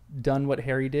have done what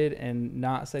Harry did and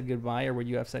not said goodbye, or would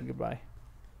you have said goodbye?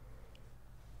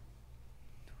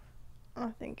 I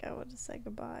think I would have said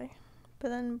goodbye. But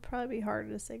then it'd probably be harder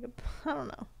to say goodbye. I don't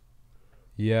know.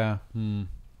 Yeah.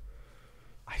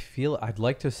 I'd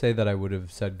like to say that I would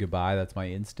have said goodbye. That's my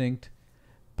instinct.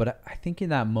 But I think in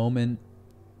that moment,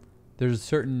 there's a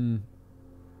certain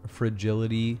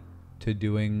fragility to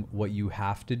doing what you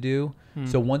have to do.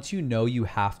 So once you know you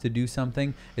have to do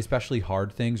something, especially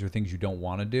hard things or things you don't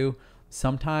want to do,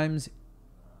 sometimes,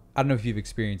 I don't know if you've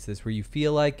experienced this, where you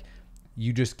feel like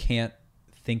you just can't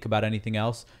think about anything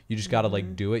else. You just got to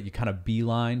like do it. You kind of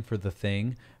beeline for the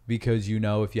thing because you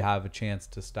know if you have a chance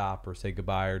to stop or say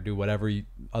goodbye or do whatever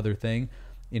other thing.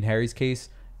 In Harry's case,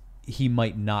 he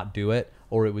might not do it,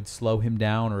 or it would slow him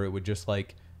down, or it would just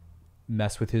like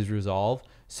mess with his resolve.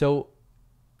 So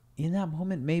in that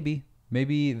moment, maybe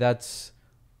that's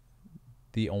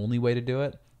the only way to do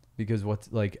it, because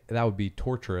what's like, that would be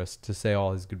torturous to say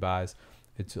all his goodbyes.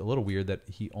 It's a little weird that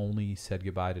he only said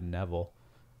goodbye to Neville.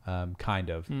 Kind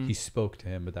of. He spoke to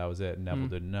him, but that was it. Neville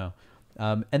didn't know.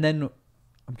 And then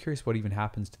I'm curious what even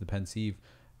happens to the Pensieve.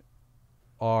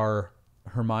 Are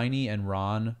Hermione and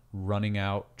Ron running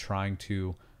out trying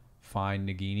to find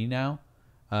Nagini now?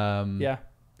 Yeah.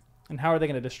 And how are they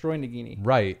going to destroy Nagini?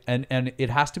 Right. And it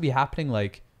has to be happening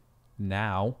like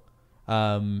now.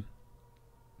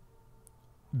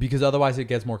 Because otherwise it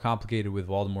gets more complicated with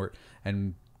Voldemort,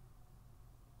 and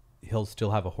he'll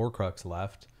still have a Horcrux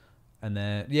left. And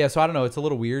then, yeah, so I don't know. It's a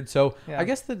little weird. So I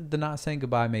guess the not saying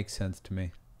goodbye makes sense to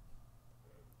me.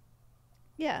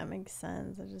 Yeah, it makes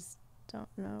sense. I just don't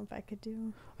know if I could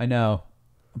do. I know.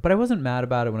 But I wasn't mad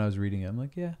about it when I was reading it. I'm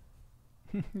like, yeah.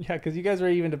 Yeah, because you guys were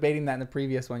even debating that in the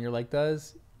previous one. You're like,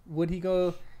 would he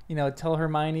go, tell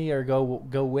Hermione or go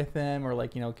with them, or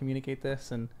like, communicate this?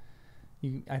 And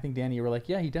I think, Danny, you were like,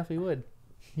 yeah, he definitely would.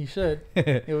 He should.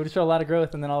 It would show a lot of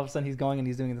growth, and then all of a sudden he's going and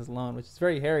he's doing this alone, which is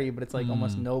very Harry, but it's like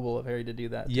almost noble of Harry to do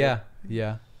that. Yeah, too.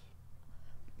 yeah.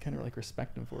 Kind of like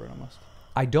respect him for it almost.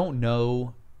 I don't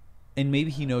know, and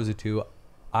maybe he knows it too.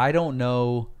 I don't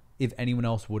know if anyone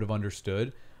else would have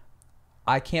understood.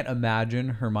 I can't imagine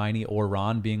Hermione or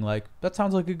Ron being like, that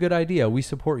sounds like a good idea. We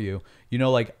support you.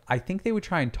 Like, I think they would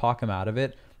try and talk him out of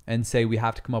it and say, we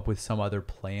have to come up with some other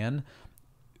plan.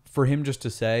 For him just to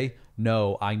say,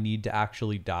 no, I need to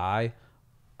actually die,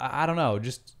 I don't know.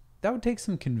 Just that would take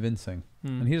some convincing,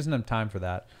 and he doesn't have time for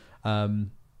that.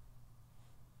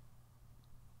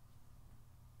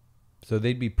 So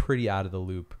they'd be pretty out of the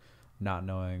loop, not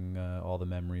knowing all the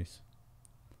memories,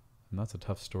 and that's a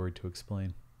tough story to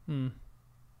explain. But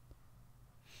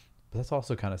that's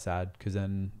also kind of sad, because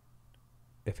then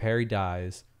if Harry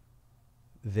dies,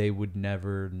 they would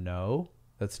never know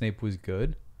that Snape was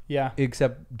good. Yeah.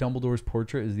 Except Dumbledore's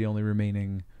portrait is the only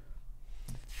remaining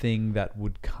thing that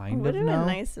would kind of know. Would have been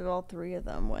nice if all three of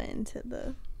them went into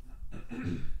the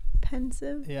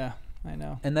pensive. Yeah, I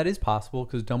know. And that is possible,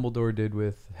 because Dumbledore did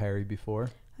with Harry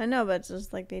before. I know, but it's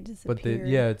just like they disappeared.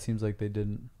 But it seems like they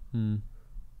didn't.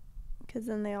 Because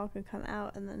then they all could come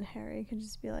out, and then Harry could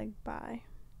just be like, bye.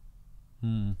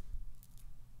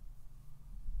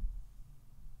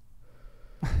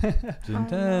 It's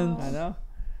intense. I know.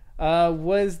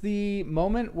 Was the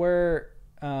moment where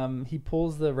he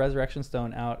pulls the resurrection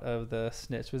stone out of the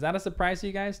snitch, was that a surprise to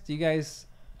you guys? Do you guys,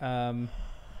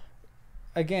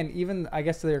 again, even I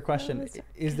guess to their question,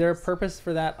 is there a purpose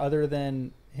for that other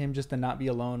than him just to not be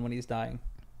alone when he's dying?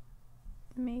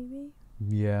 Maybe.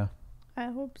 Yeah. I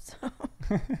hope so.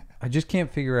 I just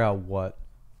can't figure out what.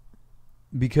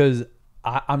 Because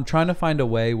I'm trying to find a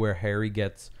way where Harry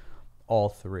gets all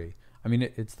three. I mean,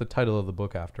 it's the title of the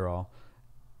book after all.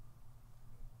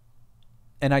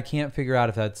 And I can't figure out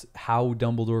if that's how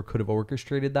Dumbledore could have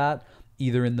orchestrated that,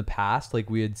 either in the past, like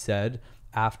we had said,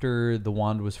 after the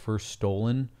wand was first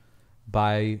stolen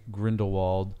by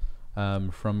Grindelwald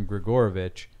from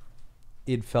Grigorovich,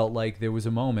 it felt like there was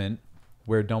a moment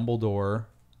where Dumbledore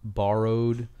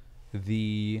borrowed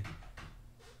the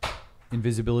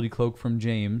invisibility cloak from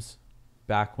James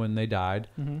back when they died,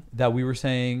 that we were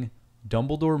saying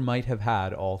Dumbledore might have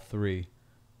had all three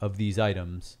of these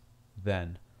items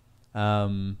then.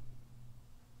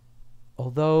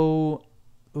 Although,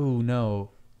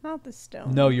 no. Not the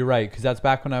stone. No, you're right, because that's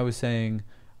back when I was saying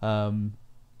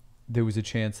there was a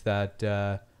chance that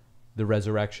the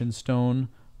resurrection stone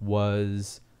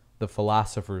was the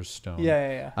philosopher's stone.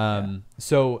 Yeah.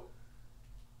 So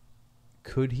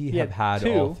could he have had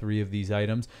two. all three of these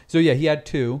items? So yeah, he had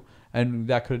two, and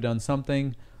that could have done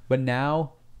something. But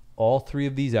now all three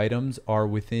of these items are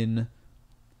within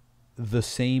the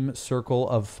same circle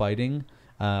of fighting.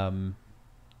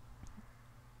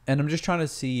 I'm just trying to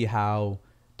see how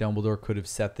Dumbledore could have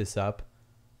set this up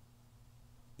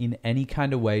in any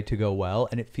kind of way to go well,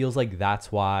 and it feels like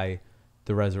that's why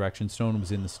the Resurrection Stone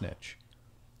was in the Snitch.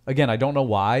 Again, I don't know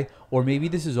why, or maybe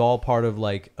this is all part of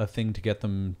like a thing to get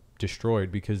them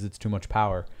destroyed because it's too much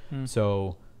power.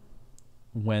 So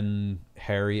when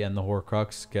Harry and the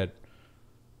Horcrux get,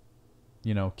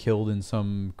 you know, killed in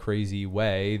some crazy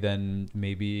way, then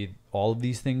maybe all of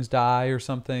these things die or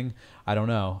something. I don't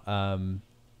know.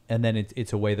 And then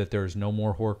it's a way that there's no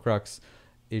more Horcrux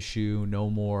issue, no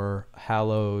more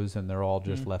Hallows, and they're all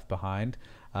just left behind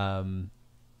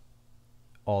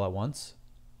all at once,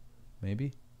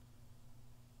 maybe.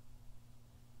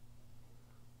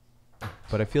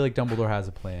 But I feel like Dumbledore has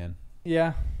a plan.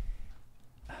 Yeah.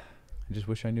 I just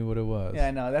wish I knew what it was. Yeah,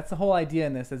 I know. That's the whole idea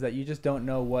in this, is that you just don't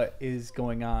know what is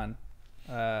going on.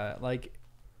 Like,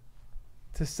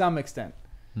 to some extent.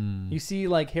 You see,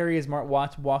 like, Harry is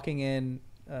walking in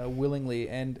willingly,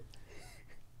 and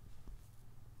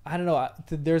I don't know.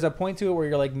 There's a point to it where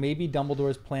you're like, maybe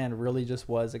Dumbledore's plan really just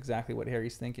was exactly what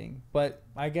Harry's thinking. But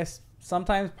I guess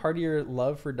sometimes part of your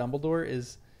love for Dumbledore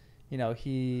is, you know,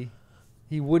 he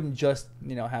wouldn't just,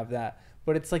 you know, have that.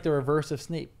 But it's like the reverse of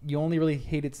Snape. You only really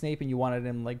hated Snape and you wanted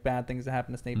him, like, bad things to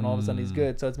happen to Snape, and all of a sudden he's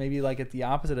good. So it's maybe like it's the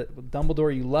opposite.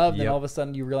 Dumbledore you love, then all of a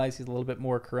sudden you realize he's a little bit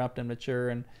more corrupt and mature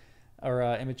and or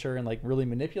immature and like really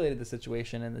manipulated the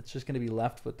situation, and it's just going to be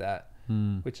left with that,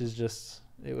 which is just,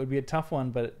 it would be a tough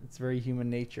one, but it's very human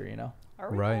nature, you know.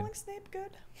 Are we calling Snape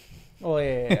good? Oh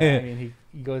yeah. I mean,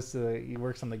 he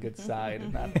works on the good side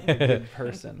and not a good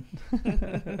person.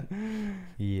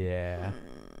 Yeah.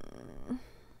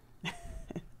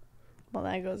 Well,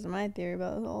 that goes to my theory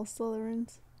about all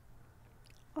Slytherins.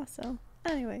 Also,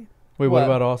 anyway. Wait, what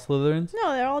about all Slytherins?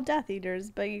 No, they're all Death Eaters,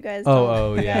 but you guys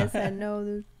you guys said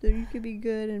no, you could be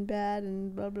good and bad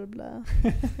and blah blah blah.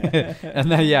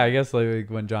 And then I guess like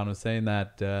when John was saying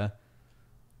that,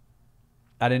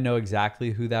 I didn't know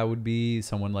exactly who that would be.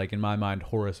 Someone like, in my mind,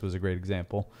 Horace was a great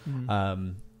example,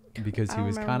 because he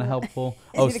was kind of helpful.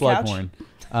 Slughorn.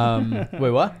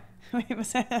 Wait, what? When he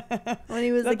was the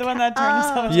one that turned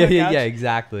himself into a couch? Yeah,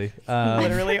 exactly.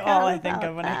 Literally all I think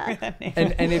of when I hear that name.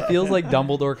 And it feels like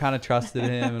Dumbledore kind of trusted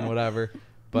him and whatever,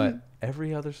 but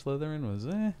every other Slytherin was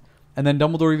And then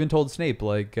Dumbledore even told Snape,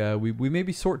 like, we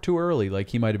maybe sort too early, like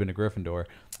he might have been a Gryffindor.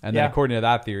 And then according to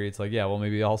that theory, it's like, well,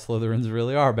 maybe all Slytherins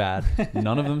really are bad.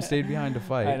 None of them stayed behind to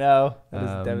fight. I know.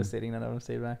 That is devastating. None of them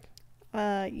stayed back.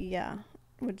 Yeah,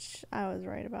 which I was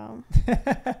right about.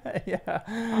 Yeah.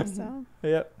 Also.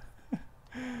 Yep.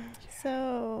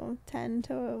 So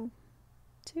 10-2.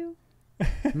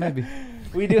 Maybe.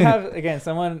 We do have, again,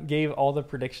 someone gave all the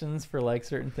predictions for like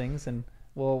certain things, and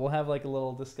we'll have like a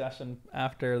little discussion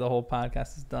after the whole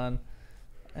podcast is done,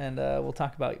 and we'll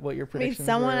talk about what your predictions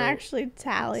someone were. actually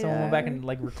tallied. Someone went back and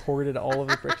like recorded all of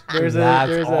the predictions. There's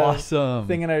a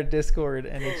thing in our Discord,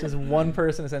 and it's just one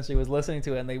person essentially was listening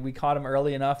to it, and we caught him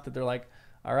early enough that they're like,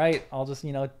 all right, I'll just,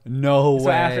 you know. No way.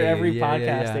 So after every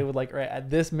podcast, they would like, right at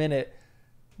this minute,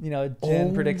 you know,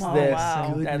 Jen predicts this.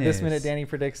 And at this minute, Danny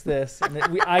predicts this. And I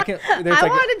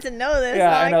wanted to know this.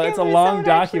 Yeah, I know. It's a long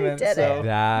document. So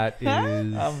that is.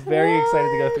 I'm very excited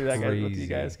to go through that guys with you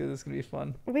guys, because it's going to be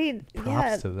fun. Wait,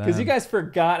 props to them. Because you guys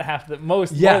forgot more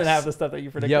than half the stuff that you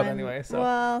predicted anyway. So.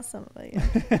 Well, some of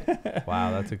it.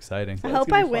 Wow, that's exciting. I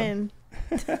hope I win.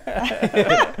 All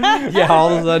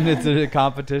of a sudden it's a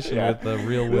competition with the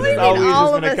real winner. It's always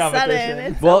just been a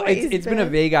competition. Well, it's been a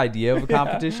vague idea of a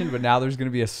competition, but now there's going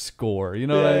to be a score. You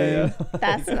know what I mean?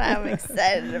 That's what I'm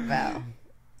excited about.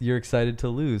 You're excited to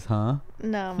lose, huh?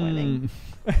 No, I'm winning.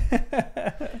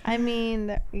 I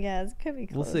mean, it could be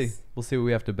close. We'll see what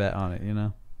we have to bet on it, you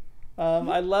know?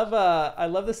 I love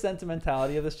the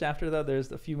sentimentality of this chapter, though.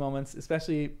 There's a few moments,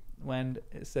 especially when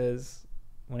it says,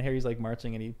 when Harry's like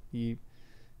marching and he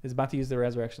is about to use the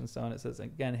Resurrection Stone. It says,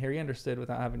 again, Harry understood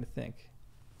without having to think.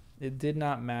 It did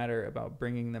not matter about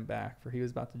bringing them back, for he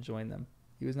was about to join them.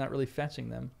 He was not really fetching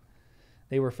them.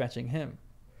 They were fetching him.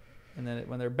 And then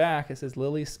when they're back, it says,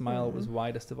 Lily's smile was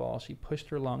widest of all. She pushed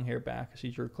her long hair back as she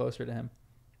drew closer to him.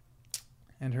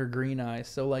 And her green eyes,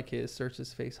 so like his, searched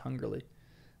his face hungrily,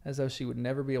 as though she would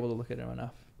never be able to look at him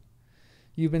enough.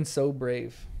 You've been so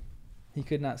brave. He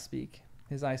could not speak.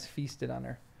 His eyes feasted on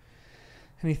her.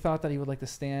 And he thought that he would like to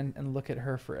stand and look at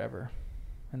her forever.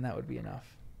 And that would be enough.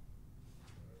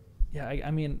 Yeah,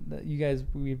 I mean, you guys,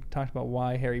 we've talked about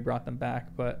why Harry brought them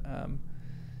back, but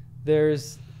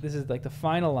this is like the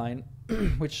final line,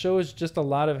 which shows just a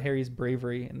lot of Harry's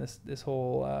bravery in this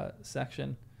whole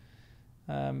section.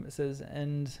 It says,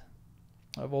 and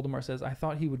Voldemort says, "I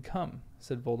thought he would come,"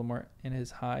 said Voldemort in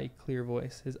his high, clear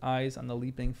voice, his eyes on the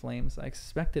leaping flames. "I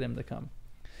expected him to come."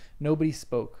 Nobody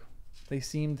spoke. They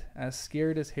seemed as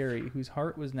scared as Harry, whose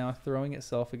heart was now throwing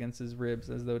itself against his ribs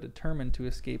as though determined to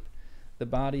escape the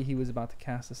body he was about to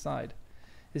cast aside.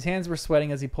 His hands were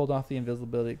sweating as he pulled off the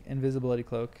invisibility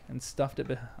cloak and stuffed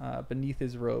it beneath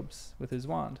his robes with his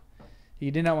wand.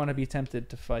 He did not want to be tempted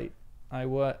to fight.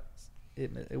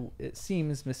 It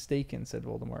seems mistaken," said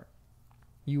Voldemort.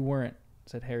 "You weren't,"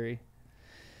 said Harry.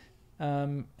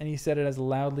 And he said it as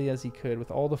loudly as he could, with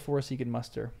all the force he could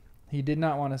muster. He did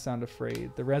not want to sound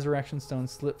afraid. The resurrection stone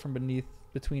slipped from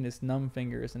between his numb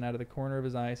fingers, and out of the corner of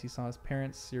his eyes he saw his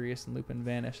parents, Sirius and Lupin,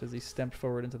 vanish as he stepped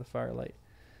forward into the firelight.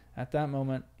 At that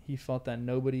moment, he felt that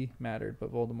nobody mattered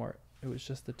but Voldemort. It was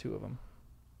just the two of them.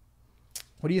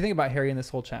 What do you think about Harry in this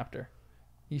whole chapter?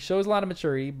 He shows a lot of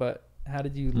maturity, but how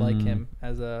did you like him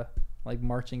as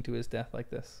marching to his death like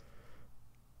this?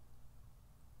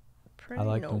 Pretty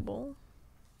noble.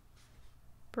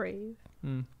 Brave.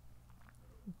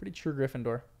 Pretty true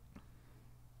Gryffindor.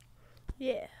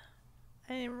 Yeah.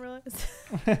 I didn't realize.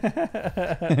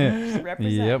 Just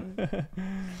represent. Yep.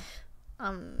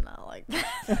 I'm not like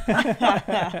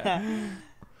that.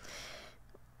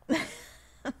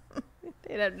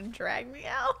 They'd have to drag me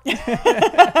out.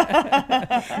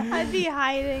 I'd be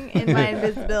hiding in my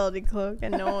invisibility cloak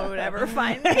and no one would ever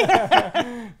find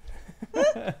me.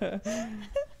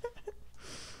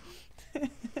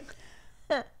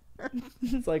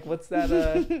 It's like, what's that?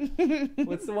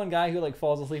 What's the one guy who like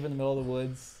falls asleep in the middle of the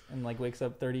woods and like wakes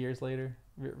up 30 years later?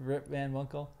 Rip Van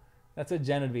Winkle. That's what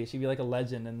Jen would be. She'd be like a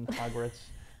legend in Hogwarts.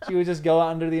 She would just go out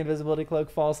under the invisibility cloak,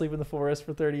 fall asleep in the forest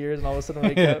for 30 years, and all of a sudden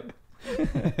wake up.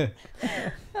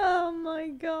 Oh my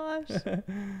gosh.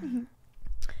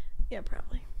 Yeah,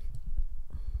 probably.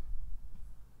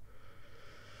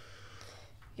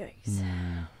 Yikes.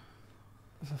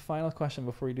 The final question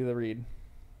before we do the read.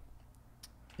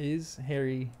 Is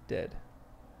Harry dead?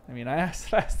 I mean, I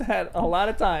asked that a lot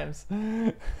of times.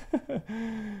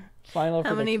 Final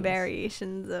How many predictions.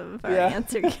 variations of our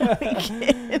answer can we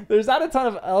give? There's not a ton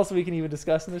of else we can even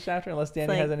discuss in this chapter unless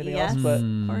Danny It's has like anything yes else. But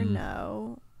or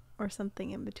no, or something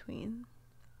in between.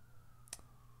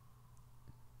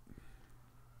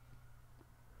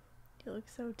 You look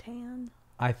so tan.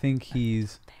 I think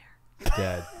he's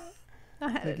dead. I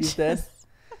had think it he's dead. just-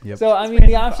 Yep. So I mean,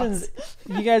 the options.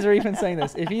 You guys are even saying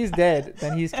this. If he's dead,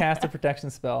 then he's cast a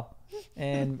protection spell,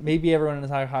 and maybe everyone in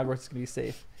Hogwarts is gonna be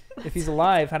safe. If he's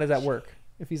alive, how does that work?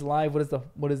 If he's alive, what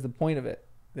is the point of it?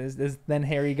 Is then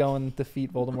Harry go and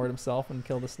defeat Voldemort himself and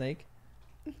kill the snake?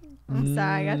 I'm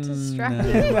sorry, I got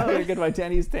distracted. Very good by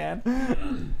Danny's tan.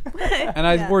 And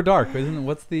I wore dark, isn't it?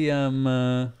 What's the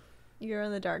You're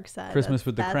on the dark side. Christmas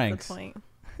with the that's Cranks. The point.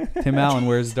 Tim Allen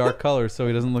wears dark colors so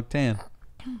he doesn't look tan.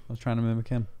 I was trying to mimic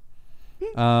him.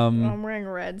 I'm wearing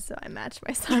red, so I match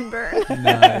my sunburn.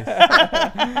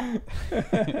 Nice.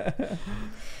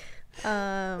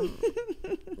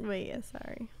 Wait, yeah,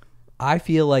 sorry. I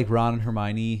feel like Ron and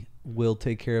Hermione will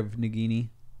take care of Nagini.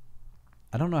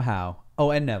 I don't know how. Oh,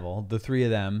 and Neville, the three of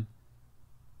them.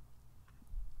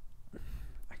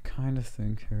 I kind of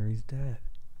think Harry's dead.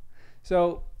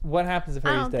 So what happens if I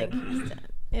Harry's don't dead? think he's dead.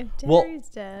 If Well, Harry's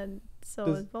dead, so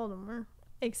does- is Voldemort.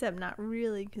 Except not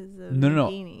really because of No.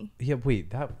 Nagini. Yeah,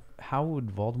 wait. How would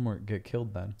Voldemort get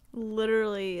killed then?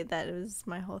 Literally, that was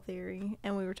my whole theory,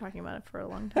 and we were talking about it for a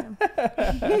long time.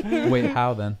 Wait,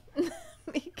 how then?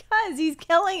 Because he's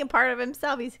killing a part of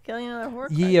himself. He's killing another Horcrux.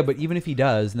 Yeah, but even if he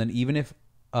does, and then even if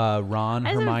Ron,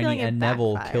 I just have a Hermione, feeling it and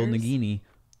Neville kill backfires. Nagini,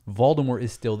 Voldemort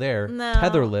is still there, No,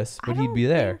 tetherless, but I he'd be don't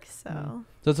there. think so.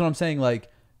 So that's what I'm saying.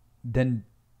 Like, then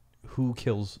who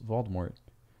kills Voldemort?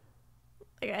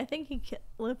 Like, I think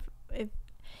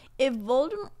if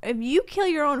Voldemort, if you kill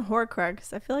your own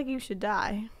Horcrux, I feel like you should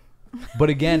die. But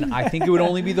again, I think it would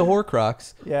only be the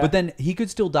Horcrux. Yeah. But then he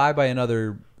could still die by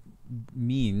another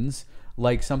means,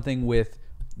 like something with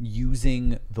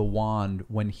using the wand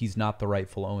when he's not the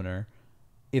rightful owner.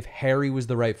 If Harry was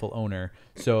the rightful owner,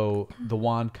 so the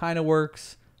wand kind of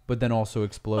works, but then also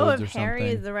explodes Oh, or if Harry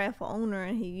something. is the rightful owner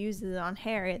and he uses it on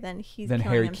Harry, then he's Then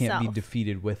killing Harry himself. can't be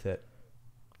defeated with it.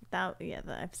 I've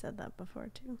said that before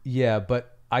too. Yeah,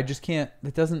 but I just can't.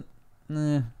 It doesn't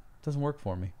work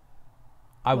for me.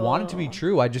 I want it to be Well.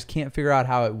 true. I just can't figure out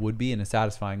how it would be in a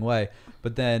satisfying way.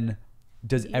 But then,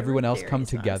 does Your everyone else come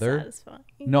theory's not together? satisfying.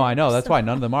 No, I know. That's So- why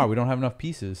none of them are. We don't have enough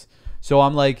pieces. So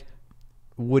I'm like,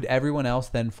 would everyone else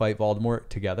then fight Voldemort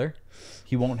together?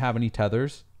 He won't have any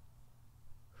tethers.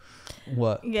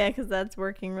 What? Yeah, because that's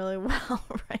working really well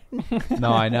right now.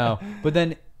 No, I know. But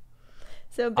then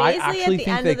So I basically, actually at the think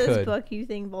end they of this could. book, you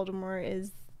think Voldemort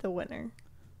is the winner.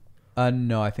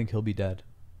 No, I think he'll be dead.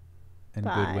 And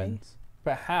Bye. good wins.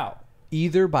 But how?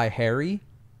 Either by Harry,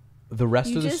 the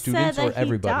rest You of the just students, said or that he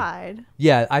everybody. died.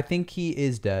 Yeah, I think he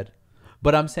is dead.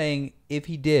 But I'm saying if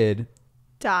he did,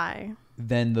 Die.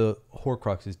 then the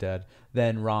Horcrux is dead.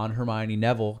 Then Ron, Hermione,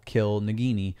 Neville kill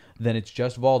Nagini. Then it's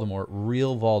just Voldemort,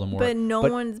 real Voldemort. But no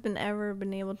one's ever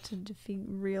been able to defeat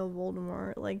real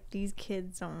Voldemort. Like, these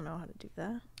kids don't know how to do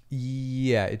that.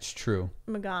 Yeah, it's true.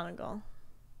 McGonagall.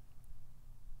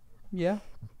 Yeah.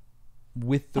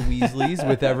 With the Weasleys,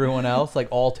 with everyone else, like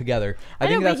all together. I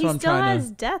think know, that's but what I'm he still trying has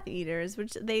to. Death Eaters,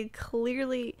 which they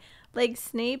clearly, like,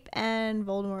 Snape and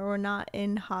Voldemort were not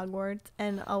in Hogwarts,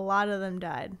 and a lot of them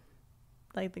died,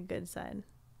 like the good side,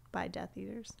 by Death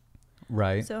Eaters.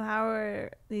 Right. So how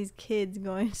are these kids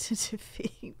going to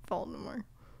defeat Voldemort?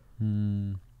 I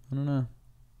don't know.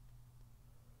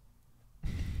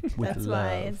 With That's love.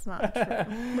 why it's not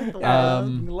true. With love.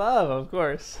 Love, of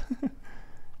course.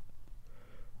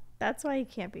 That's why he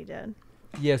can't be dead.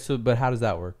 Yeah. So, but how does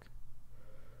that work?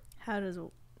 How does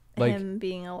Like- him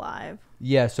being alive?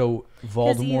 Yeah. So Because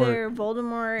Voldemort. either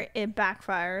Voldemort, it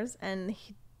backfires and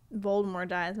Voldemort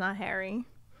dies, not Harry,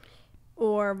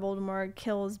 or Voldemort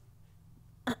kills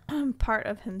part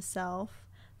of himself,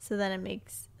 so then it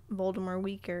makes Voldemort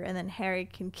weaker, and then Harry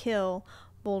can kill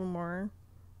Voldemort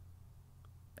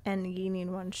and Nagini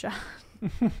in one shot. he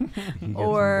gets them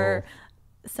Or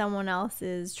both. someone else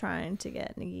is trying to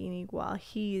get Nagini while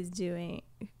he is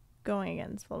going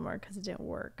against Voldemort because it didn't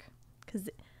work. Because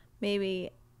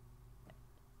maybe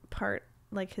part,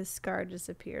 like, his scar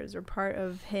disappears or part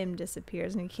of him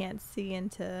disappears and he can't see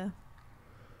into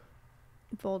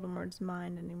Voldemort's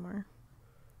mind anymore.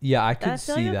 Yeah, I I could feel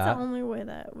see like that's that. the only way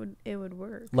that it would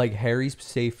work. Like Harry's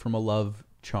safe from a love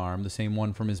charm, the same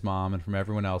one from his mom and from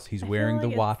everyone else. He's I feel wearing like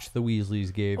the watch the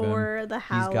Weasleys gave him. Or the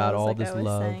Hallows, got all like this I was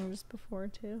love. saying just before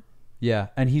too. Yeah,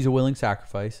 and he's a willing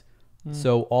sacrifice.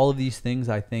 So all of these things,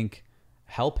 I think,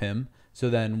 help him. So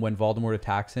then when Voldemort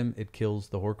attacks him, it kills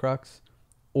the Horcrux.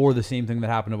 Or the same thing that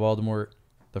happened to Voldemort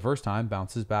the first time,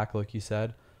 bounces back, like you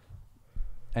said.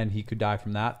 And he could die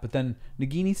from that. But then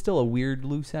Nagini's still a weird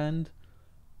loose end.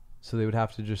 So they would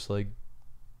have to just, like,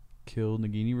 kill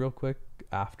Nagini real quick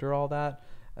after all that.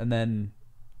 And then...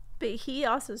 But he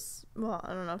also, well,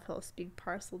 I don't know if he'll speak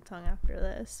parcel tongue after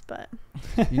this, but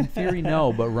In theory,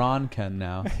 no, but Ron can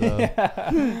now.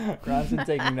 So. Ron's been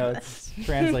taking notes,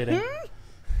 translating.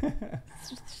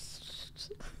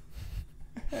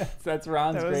 That's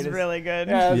Ron's That was greatest. really good.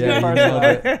 Yeah, that was Yeah, good part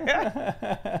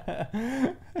of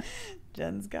it.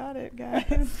 Jen's got it,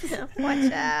 guys.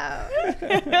 watch out.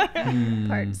 Hmm.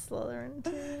 Part Slytherin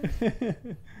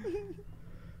too.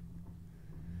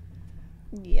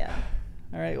 Yeah.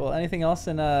 All right. Well, anything else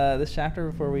in this chapter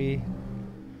before we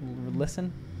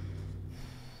listen?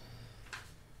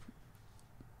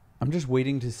 I'm just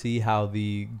waiting to see how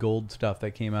the gold stuff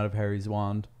that came out of Harry's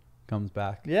wand comes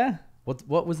back. Yeah.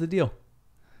 What was the deal?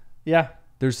 Yeah.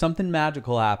 There's something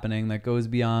magical happening that goes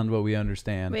beyond what we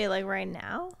understand. Wait, like right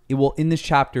now? Well, in this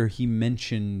chapter, he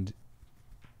mentioned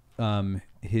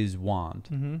his wand.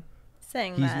 Mm-hmm.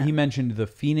 Saying that. He mentioned the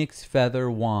phoenix feather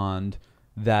wand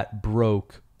that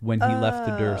broke when he left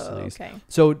the Dursleys. Okay.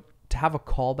 So to have a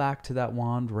callback to that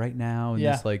wand right now and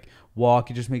Yeah. this like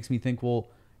walk, it just makes me think, well,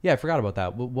 yeah, I forgot about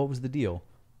that. What was the deal?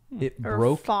 It Or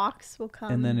broke. Fox will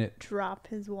come and then it- drop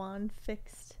his wand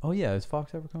fixed. Oh yeah, is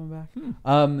Fox ever coming back?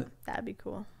 That'd be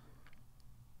cool.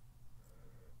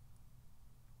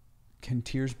 Can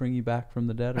tears bring you back from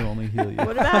the dead or only heal you?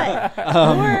 What about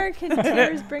or can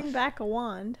tears bring back a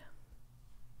wand?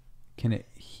 Can it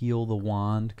heal the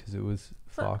wand because it was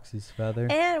Fox's feather?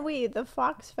 And wait, the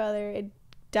fox feather, it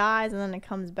dies and then it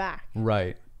comes back.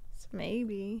 Right. So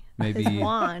maybe Maybe his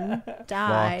wand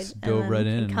died Fox and dove then right can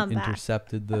in and come back.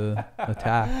 intercepted the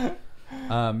attack.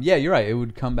 Yeah, you're right. It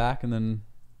would come back and then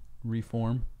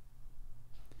reform.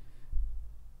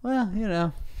 Well, you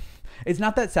know, it's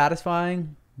not that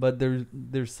satisfying, but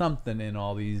there's something in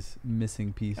all these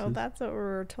missing pieces. Oh, that's what we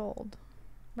were told,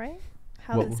 right?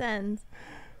 How What- this ends.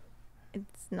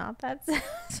 It's not that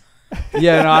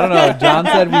Yeah, no, I don't know. John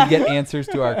said we get answers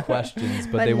to our questions,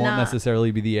 but But they won't not-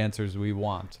 necessarily be the answers we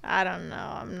want. I don't know.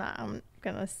 I'm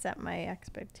gonna set my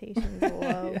expectations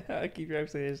low. Yeah, keep your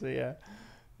expectations. Yeah.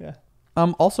 Yeah.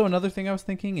 Also, another thing I was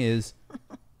thinking is,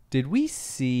 did we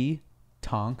see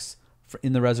Tonks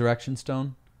in the Resurrection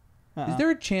Stone? Is there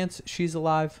a chance she's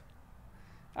alive?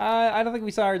 I don't think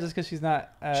we saw her just because she's not.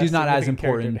 She's not as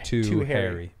significant important character to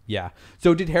Harry. Yeah.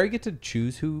 So did Harry get to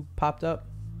choose who popped up?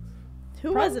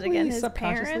 Who was it Probably again? His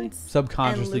subconsciously. parents?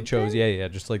 Subconsciously And chose. Lupin? Yeah,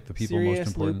 just like the people Sirius, most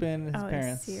important. Lupin, his Oh,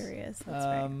 parents. Sirius. That's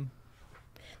right.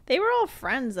 They were all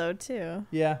friends though too.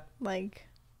 Yeah. Like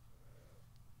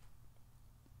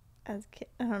as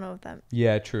I don't know if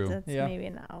Yeah, true. that's Yeah. maybe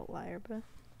an outlier, but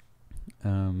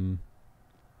The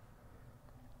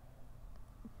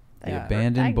Yeah.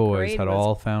 abandoned that boys grade had was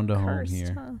all found a home cursed,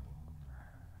 here. huh?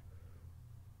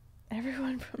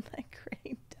 Everyone from that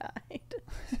grade died.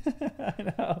 I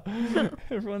know.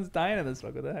 Everyone's dying in this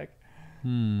book. What the heck?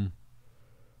 Hmm.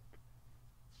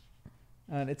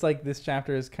 And it's like this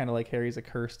chapter is kind of like Harry's a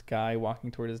cursed guy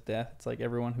walking toward his death. It's like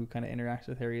everyone who kind of interacts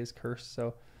with Harry is cursed.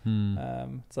 So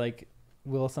it's like,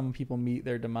 will some people meet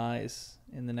their demise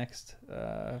in the next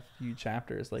few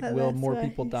chapters? Like, will more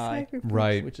people die?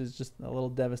 Right. Which is just a little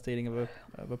devastating of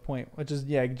a point. Which is,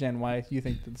 yeah, Jen, why you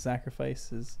think that the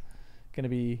sacrifice is going to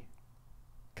be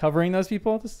covering those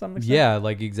people to some extent? Yeah,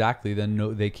 like exactly. Then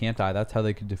no, they can't die. That's how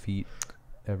they could defeat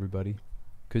everybody.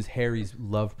 Because Harry's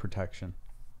love protection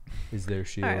is their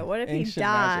shield. All right, what if he Ancient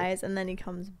dies magic. and then he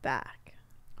comes back?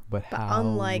 But But how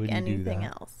unlike would he do anything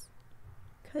that? else.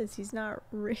 Because he's not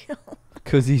real.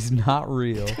 Because he's not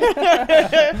real.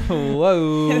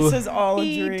 Whoa. This is all a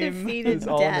He dream. defeated It's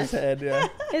all in his death. head, yeah.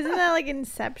 Isn't that like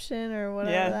Inception or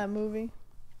whatever Yeah. that movie?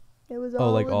 It was Oh,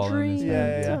 all like a all in dream. his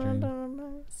head, yeah. Dun, dun,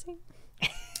 dun. See?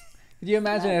 Could you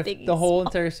imagine Not if Biggie's the whole fault.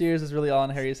 entire series is really all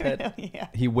in Harry's head? Yeah.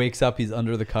 He wakes up, he's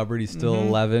under the cupboard, he's still Mhm.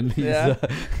 11. He's, Yeah.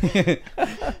 and-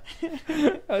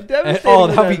 Devastating. oh,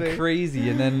 that'd be devastating. crazy.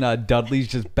 And then Dudley's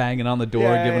just banging on the door,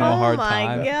 Yeah, giving yeah. him a Oh hard my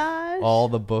time. gosh. All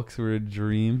the books were a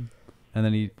dream. And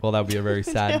then that would be a very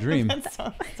sad dream. That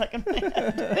song stuck in my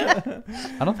head.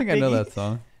 I don't think I know Biggie. that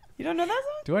song. You don't know that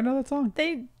song? Do I know that song?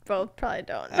 They both probably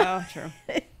don't know Oh, true.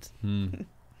 it.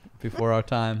 Before our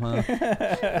time, huh? It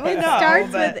no,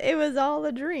 starts but- with, it was all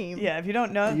a dream. Yeah, if you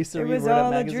don't know, You used to it read was Word Up all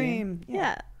a magazine? dream.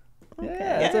 Yeah. Yeah, Okay,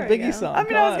 that's a there we Biggie go. song. I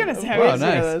mean, Come I was on. gonna Of say, course Oh, you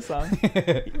know nice.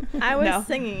 that song. I was No.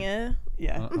 singing it,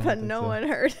 Yeah. don't but think no so. one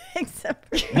heard it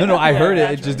except for No, I heard it. It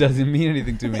Naturally. just doesn't mean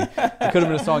anything to me. It could have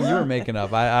been a song you were making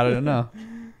up. I don't know.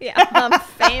 Yeah, I'm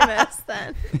famous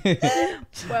then.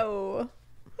 Whoa.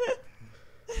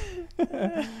 All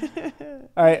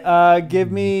right,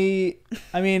 give me.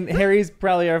 I mean, Harry's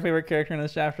probably our favorite character in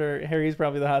this chapter. Harry's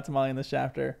probably the hot tamale in this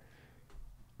chapter.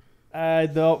 Do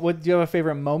you have a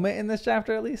favorite moment in this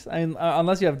chapter at least? I mean,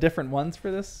 unless you have different ones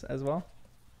for this as well.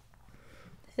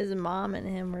 His mom and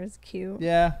him were cute.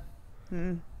 Yeah,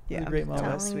 Mm. Yeah. a great that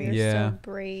moment. was Telling sweet. you're Yeah. so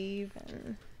brave,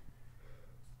 and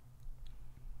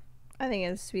I think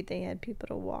it was sweet they had people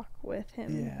to walk with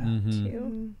him Yeah. Mhm. too.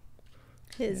 Mm.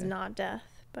 His Yeah. not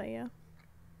death, but yeah.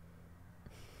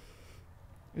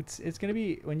 it's gonna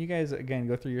be when you guys again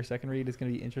go through your second read. It's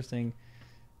gonna be interesting.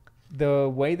 The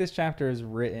way this chapter is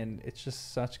written, it's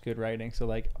just such good writing. So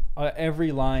like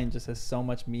every line just has so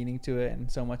much meaning to it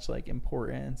and so much like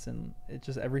importance, and it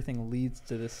just everything leads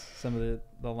to this. Some of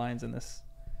the lines in this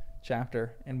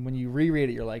chapter, and when you reread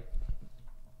it, you're like,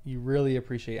 you really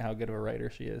appreciate how good of a writer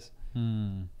she is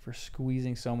for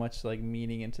squeezing so much like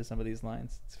meaning into some of these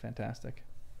lines. It's fantastic.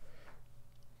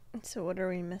 So what are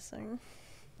we missing?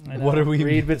 I What know. are we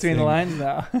read between the missing? lines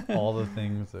now? All the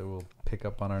things that we'll pick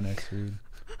up on our next read.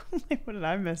 What did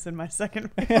I miss in my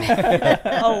second read?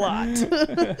 A lot.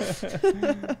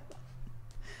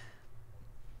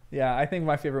 Yeah, I think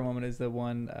my favorite moment is the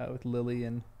one with Lily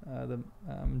and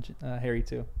Harry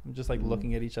too. Just like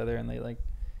looking at each other and they like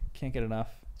can't get enough.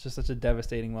 It's just such a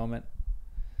devastating moment.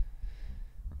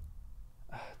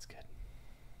 It's good.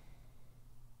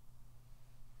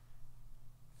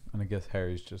 And I guess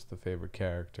Harry's just the favorite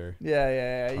character.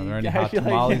 Yeah. Are You there any I hot feel like,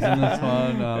 tamales in yeah. this one?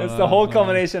 I don't It's know. the whole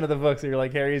culmination of the book. So you're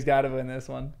like, Harry's got to win this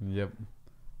one. Yep. I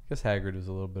guess Hagrid is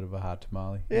a little bit of a hot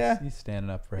tamale. Yeah. He's standing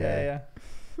up for Harry. Yeah.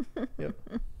 Yep.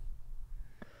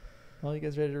 Well, you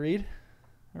guys ready to read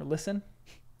or listen?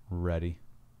 Ready.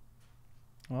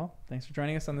 Well, thanks for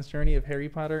joining us on this journey of Harry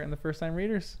Potter and the First Time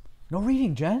Readers. No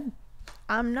reading, Jen.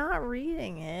 I'm not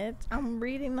reading it. I'm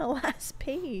reading the last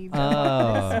page Oh.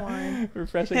 of this one.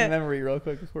 Refreshing memory real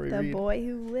quick before we The read. boy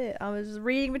who lived. I was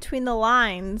reading between the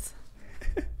lines.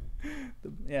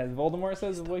 Yeah, Voldemort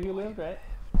says the boy who lived, right?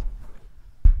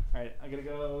 Alright, I'm gonna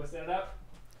go stand up.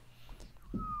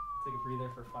 Take a breather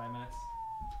for 5 minutes.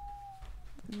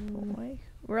 Boy.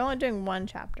 We're only doing one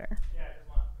chapter. Yeah, just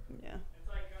one. Yeah. It's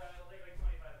like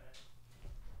 25 minutes.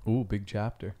 Ooh, big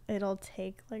chapter. It'll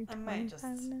take like I might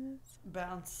 25 just- minutes.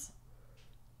 Bounce.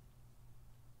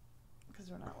 Because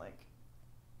we're not like,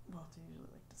 well, to usually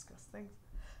like discuss things.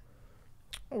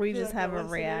 We feel just like have I a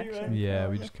listened reaction. anyway. Yeah, for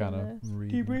we all just the kind of minutes.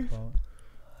 read. Debrief. and call it.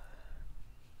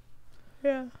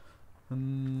 Yeah.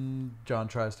 And John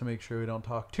tries to make sure we don't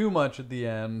talk too much at the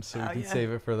end so we Oh, can yeah.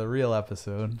 save it for the real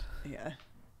episode. Yeah.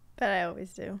 But I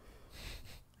always do.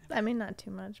 I mean, not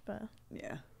too much, but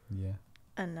Yeah.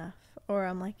 Yeah. enough. Or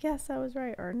I'm like, yes, I was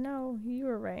right. Or no, you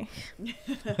were right.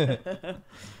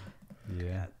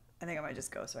 Yeah. I think I might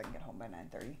just go so I can get home by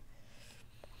 9:30.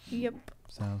 Yep.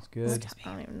 Sounds What good. time? I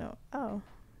don't even know. Oh.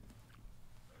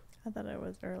 I thought it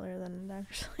was earlier than it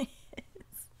actually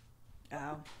is.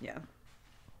 Oh, yeah.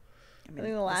 I think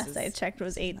the last I checked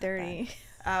was 8:30.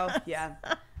 Oh, yeah.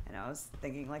 And I was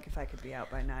thinking, like, if I could be out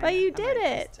by 9. But you I did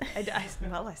might it.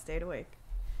 well, I stayed awake.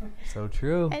 So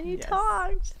true. And you Yes.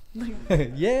 talked.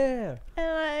 Yeah.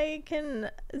 And I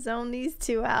can zone these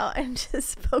two out and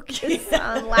just focus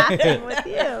on laughing with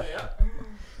you. Yeah.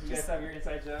 You guys have your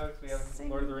inside jokes. We have Sing.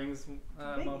 Lord of the Rings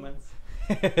moments.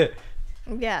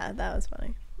 Yeah, that was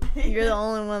funny. You're the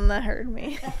only one that heard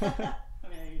me. I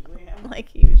usually am.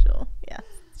 Like usual. Yeah,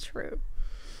 true.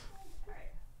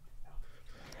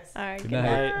 All right, Good good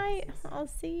night. night. I'll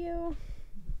see you. All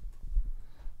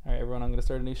right, everyone. I'm gonna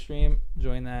start a new stream.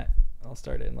 Join that. I'll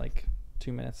start it in like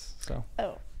 2 minutes. So.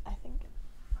 Oh.